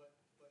 But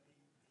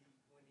he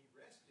when he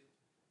rested,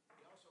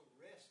 he also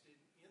rested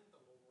in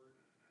the Lord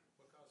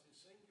because his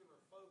singular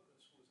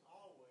focus was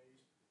always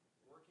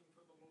working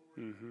for the Lord,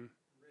 Mm-hmm.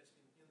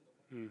 resting in the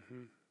Lord.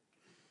 Mm-hmm.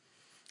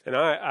 And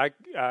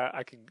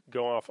I could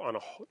go off on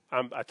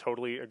I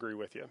totally agree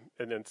with you,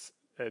 and it's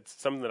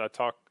something that I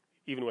talk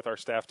even with our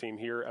staff team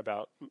here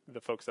about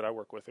the folks that I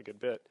work with a good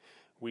bit.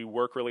 We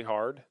work really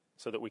hard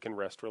so that we can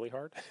rest really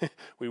hard.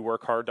 We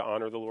work hard to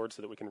honor the Lord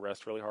so that we can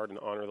rest really hard and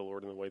honor the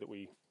Lord in the way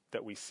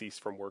that we cease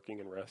from working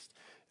and rest.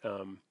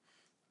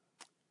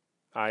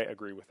 I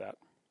agree with that.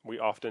 We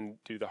often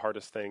do the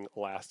hardest thing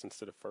last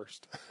instead of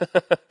first.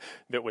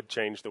 That would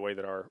change the way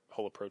that our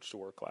whole approach to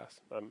work lasts.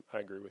 I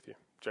agree with you,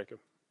 Jacob.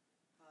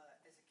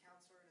 As a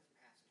counselor and as a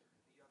pastor,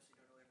 you obviously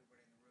don't know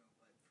everybody in the room,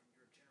 but from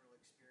your general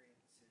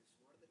experiences,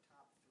 what are the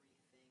top 3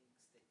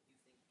 things that you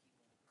think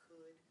people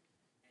could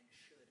and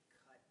should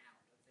cut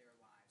out of their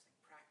lives, like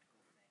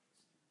practical things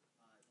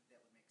that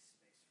would make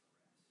space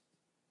for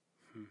rest?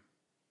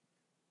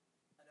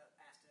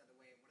 Asked another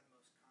way, what are the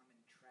most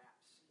common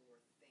traps or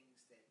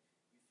things that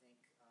you think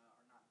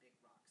are not big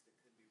rocks that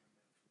could be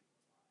removed from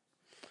people's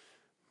lives?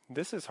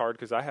 This is hard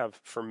because I have,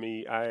 for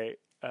me,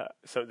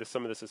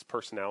 some of this is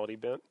personality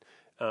bent.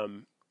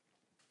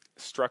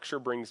 Structure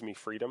brings me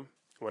freedom.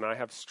 When I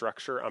have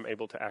structure, I'm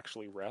able to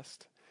actually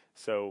rest.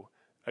 So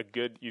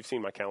you've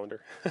seen my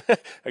calendar.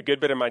 A good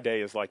bit of my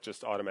day is like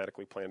just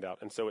automatically planned out.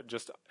 And so it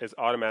just is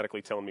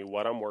automatically telling me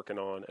what I'm working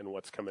on and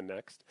what's coming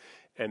next.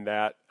 And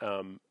that,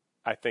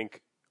 I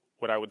think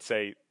what I would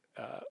say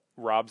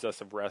robs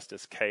us of rest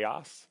is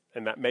chaos.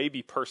 And that may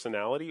be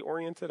personality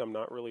oriented. I'm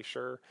not really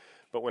sure.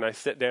 But when I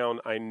sit down,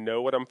 I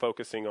know what I'm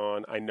focusing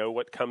on. I know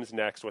what comes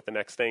next, what the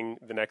next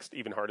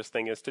even hardest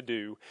thing is to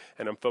do.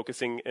 And I'm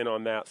focusing in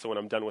on that. So when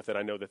I'm done with it,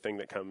 I know the thing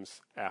that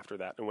comes after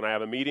that. And when I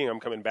have a meeting, I'm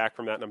coming back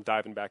from that and I'm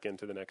diving back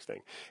into the next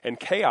thing. And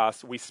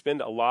chaos, we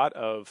spend a lot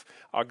of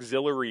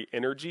auxiliary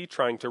energy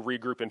trying to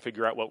regroup and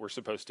figure out what we're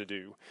supposed to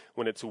do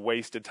when it's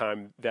wasted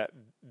time that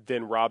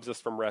then robs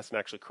us from rest and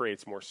actually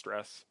creates more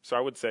stress. So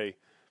I would say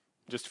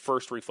just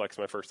first reflex,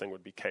 my first thing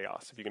would be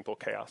chaos, if you can pull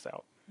chaos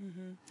out.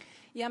 Mm-hmm.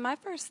 Yeah, my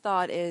first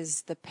thought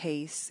is the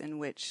pace in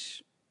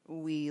which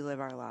we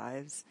live our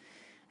lives.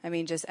 I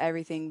mean, just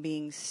everything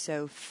being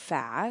so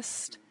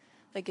fast.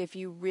 Like, if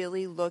you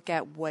really look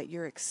at what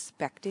you're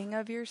expecting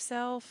of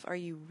yourself,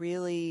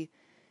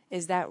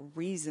 is that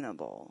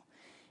reasonable?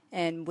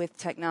 And with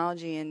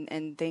technology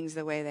and things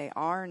the way they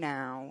are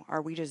now,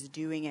 are we just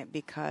doing it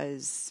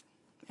because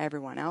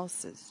everyone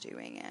else is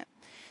doing it?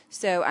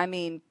 So, I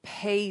mean,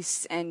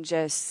 pace and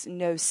just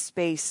no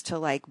space to,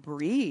 like,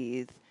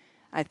 breathe,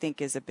 I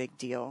think is a big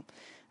deal.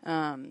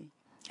 And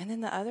then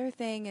the other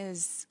thing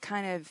is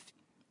kind of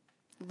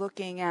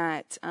looking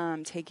at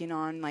taking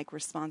on, like,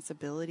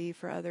 responsibility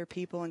for other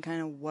people and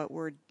kind of what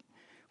we're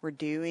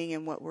doing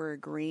and what we're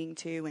agreeing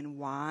to and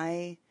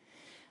why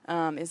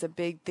is a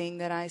big thing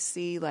that I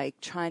see, like,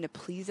 trying to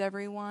please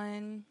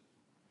everyone.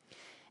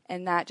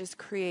 And that just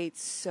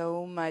creates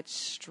so much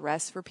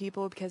stress for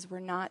people because we're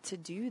not to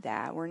do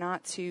that. We're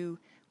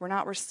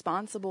not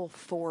responsible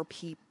for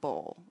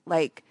people.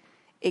 Like,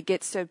 it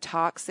gets so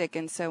toxic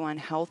and so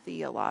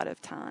unhealthy a lot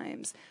of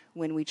times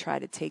when we try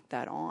to take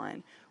that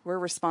on. We're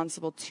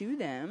responsible to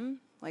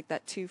them, like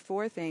that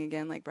 2-4 thing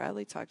again, like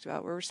Bradley talked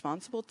about. We're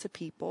responsible to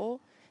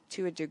people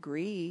to a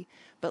degree,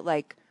 but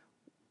like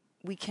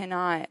we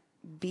cannot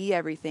be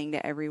everything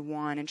to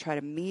everyone and try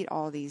to meet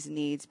all these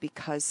needs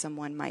because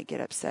someone might get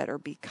upset or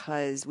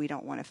because we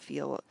don't want to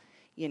feel,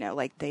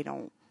 like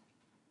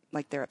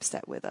they're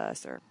upset with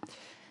us, or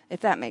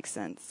if that makes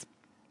sense.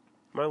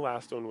 My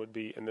last one would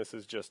be, and this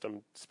is just,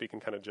 I'm speaking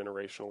kind of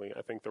generationally,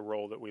 I think the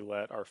role that we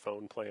let our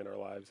phone play in our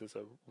lives is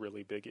a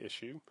really big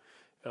issue.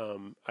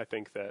 I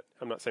think that,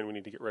 I'm not saying we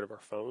need to get rid of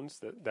our phones,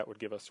 that would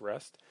give us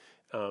rest.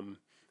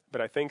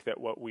 But I think that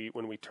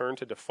when we turn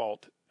to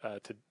default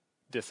to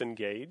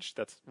disengage,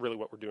 that's really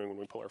what we're doing when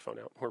we pull our phone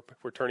out.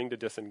 We're turning to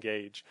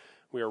disengage.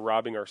 We are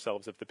robbing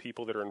ourselves of the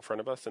people that are in front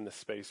of us and the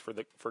space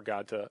for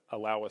God to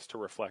allow us to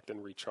reflect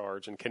and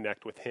recharge and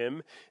connect with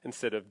Him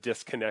instead of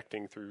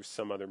disconnecting through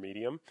some other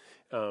medium.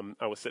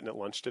 I was sitting at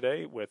lunch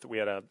today we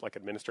had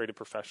administrative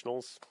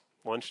professionals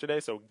lunch today,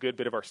 so a good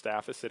bit of our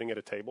staff is sitting at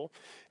a table.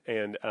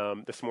 And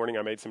this morning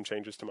I made some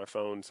changes to my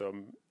phone, so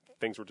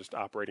things were just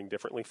operating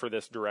differently for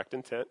this direct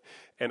intent.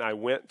 And I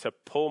went to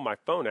pull my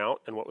phone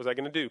out, and what was I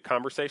going to do?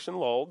 Conversation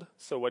lulled,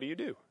 so what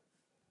do?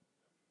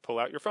 Pull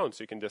out your phone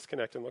so you can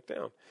disconnect and look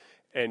down.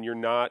 And you're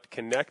not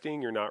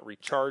connecting, you're not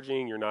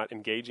recharging, you're not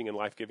engaging in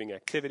life-giving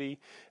activity.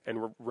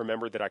 And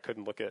remember that I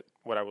couldn't look at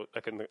I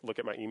couldn't look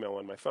at my email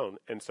on my phone.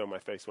 And so my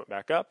face went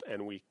back up,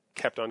 and we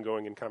kept on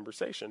going in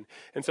conversation.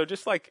 And so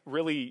just like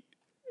really,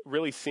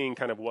 really seeing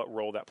kind of what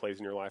role that plays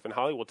in your life. And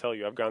Holly will tell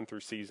you, I've gone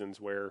through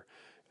seasons where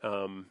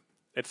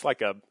it's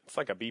like a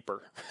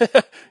beeper.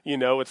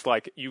 It's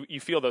like you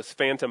feel those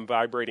phantom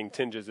vibrating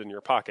tinges in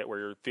your pocket where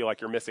you feel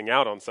like you're missing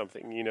out on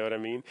something. You know what I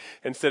mean?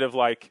 Instead of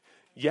like,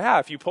 Yeah,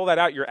 if you pull that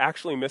out, you're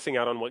actually missing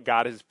out on what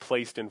God has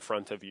placed in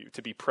front of you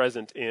to be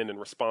present in and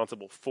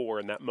responsible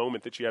for. In that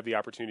moment that you have the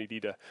opportunity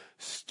to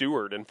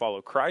steward and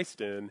follow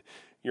Christ in,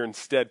 you're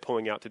instead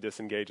pulling out to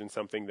disengage in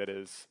something that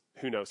is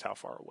who knows how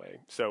far away.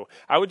 So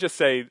I would just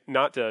say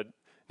not to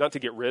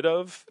get rid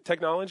of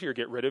technology or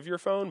get rid of your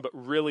phone, but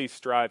really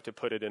strive to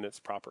put it in its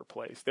proper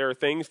place. There are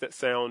things that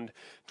sound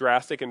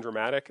drastic and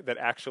dramatic that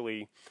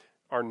actually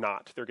are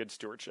not. They're good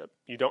stewardship.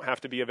 You don't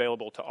have to be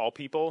available to all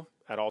people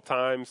at all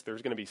times.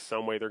 There's going to be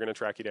some way they're going to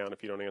track you down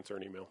if you don't answer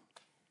an email.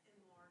 In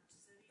large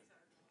cities,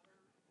 our daughter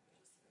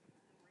just in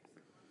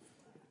recent months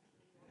left New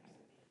York City and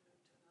moved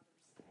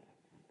to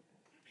another state.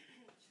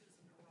 She was a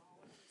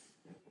neurologist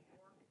in New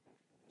York.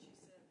 She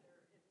said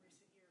there in recent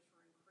years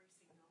were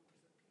increasing numbers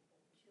of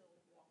people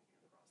killed walking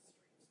across the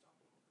street in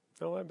Stockholm.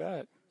 Oh, I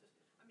bet.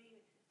 I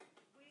mean,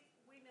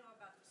 we know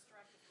about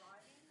distracted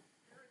driving.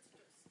 There it's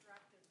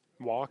distracted.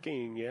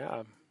 Walking,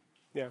 yeah.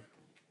 Yeah.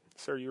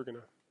 Sir, you were going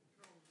to.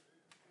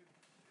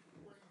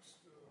 Brings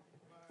to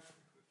mind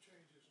the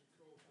changes in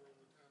culture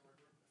over time. I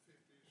grew up in the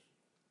 50s,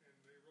 and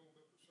they rolled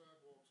up the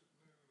sidewalks at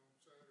noon on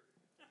Saturday.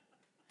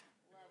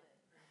 Love it.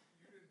 And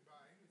you didn't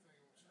buy anything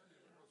on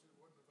Sunday because it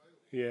wasn't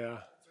available.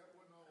 Yeah. That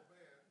wasn't all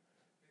bad.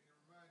 And it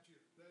reminds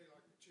you of today,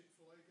 like the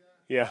Chick-fil-A guy.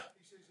 Yeah.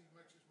 He says he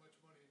makes as much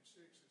money in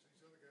 6 as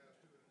these other guys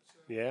do in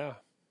 7. Yeah.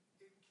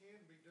 It can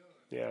be done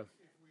Yeah.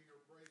 if we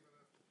are brave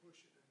enough to push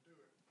it and do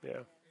it.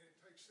 Yeah. And it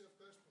takes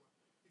self-discipline.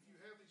 If you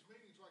have these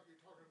meetings like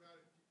you're talking about,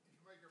 if you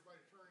make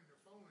everybody turn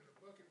their phone in a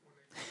bucket when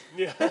they go,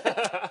 Yeah. you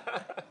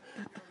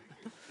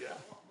get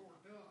a lot more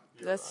done.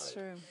 That's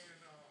true. And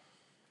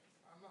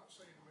I'm not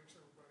saying it makes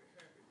everybody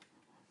happy.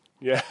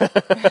 Yeah.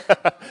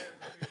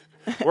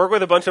 Work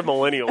with a bunch of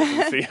millennials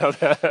and see how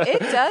that, It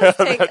does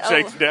take that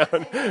shakes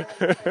down.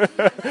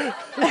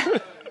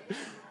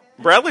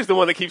 Bradley's the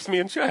one that keeps me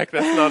in check.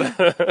 That's not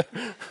a...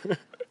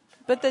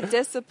 But the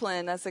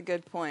discipline, that's a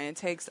good point. It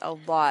takes a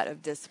lot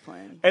of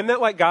discipline. And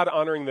that, like, God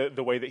honoring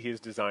the way that he has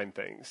designed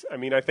things. I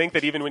mean, I think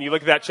that even when you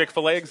look at that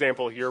Chick-fil-A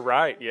example, you're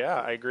right. Yeah,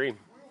 I agree.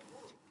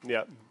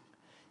 Yeah,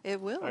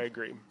 It will. I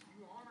agree.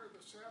 You honor the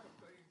Sabbath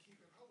day and keep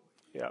it holy.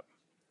 Yeah.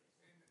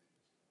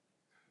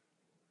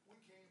 We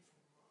came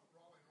from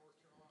Raleigh, North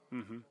Carolina,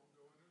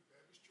 going to the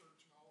Baptist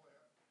church and all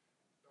that.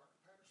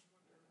 Dr. Patterson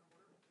went there and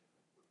whatever.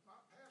 But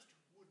my pastor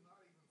would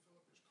not even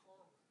fill up his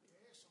car with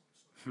gas on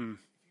Sunday.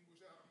 If he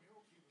was out of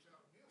milk, he was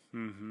out of milk.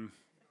 Mm-hmm.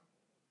 You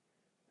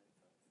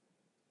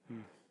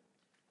know?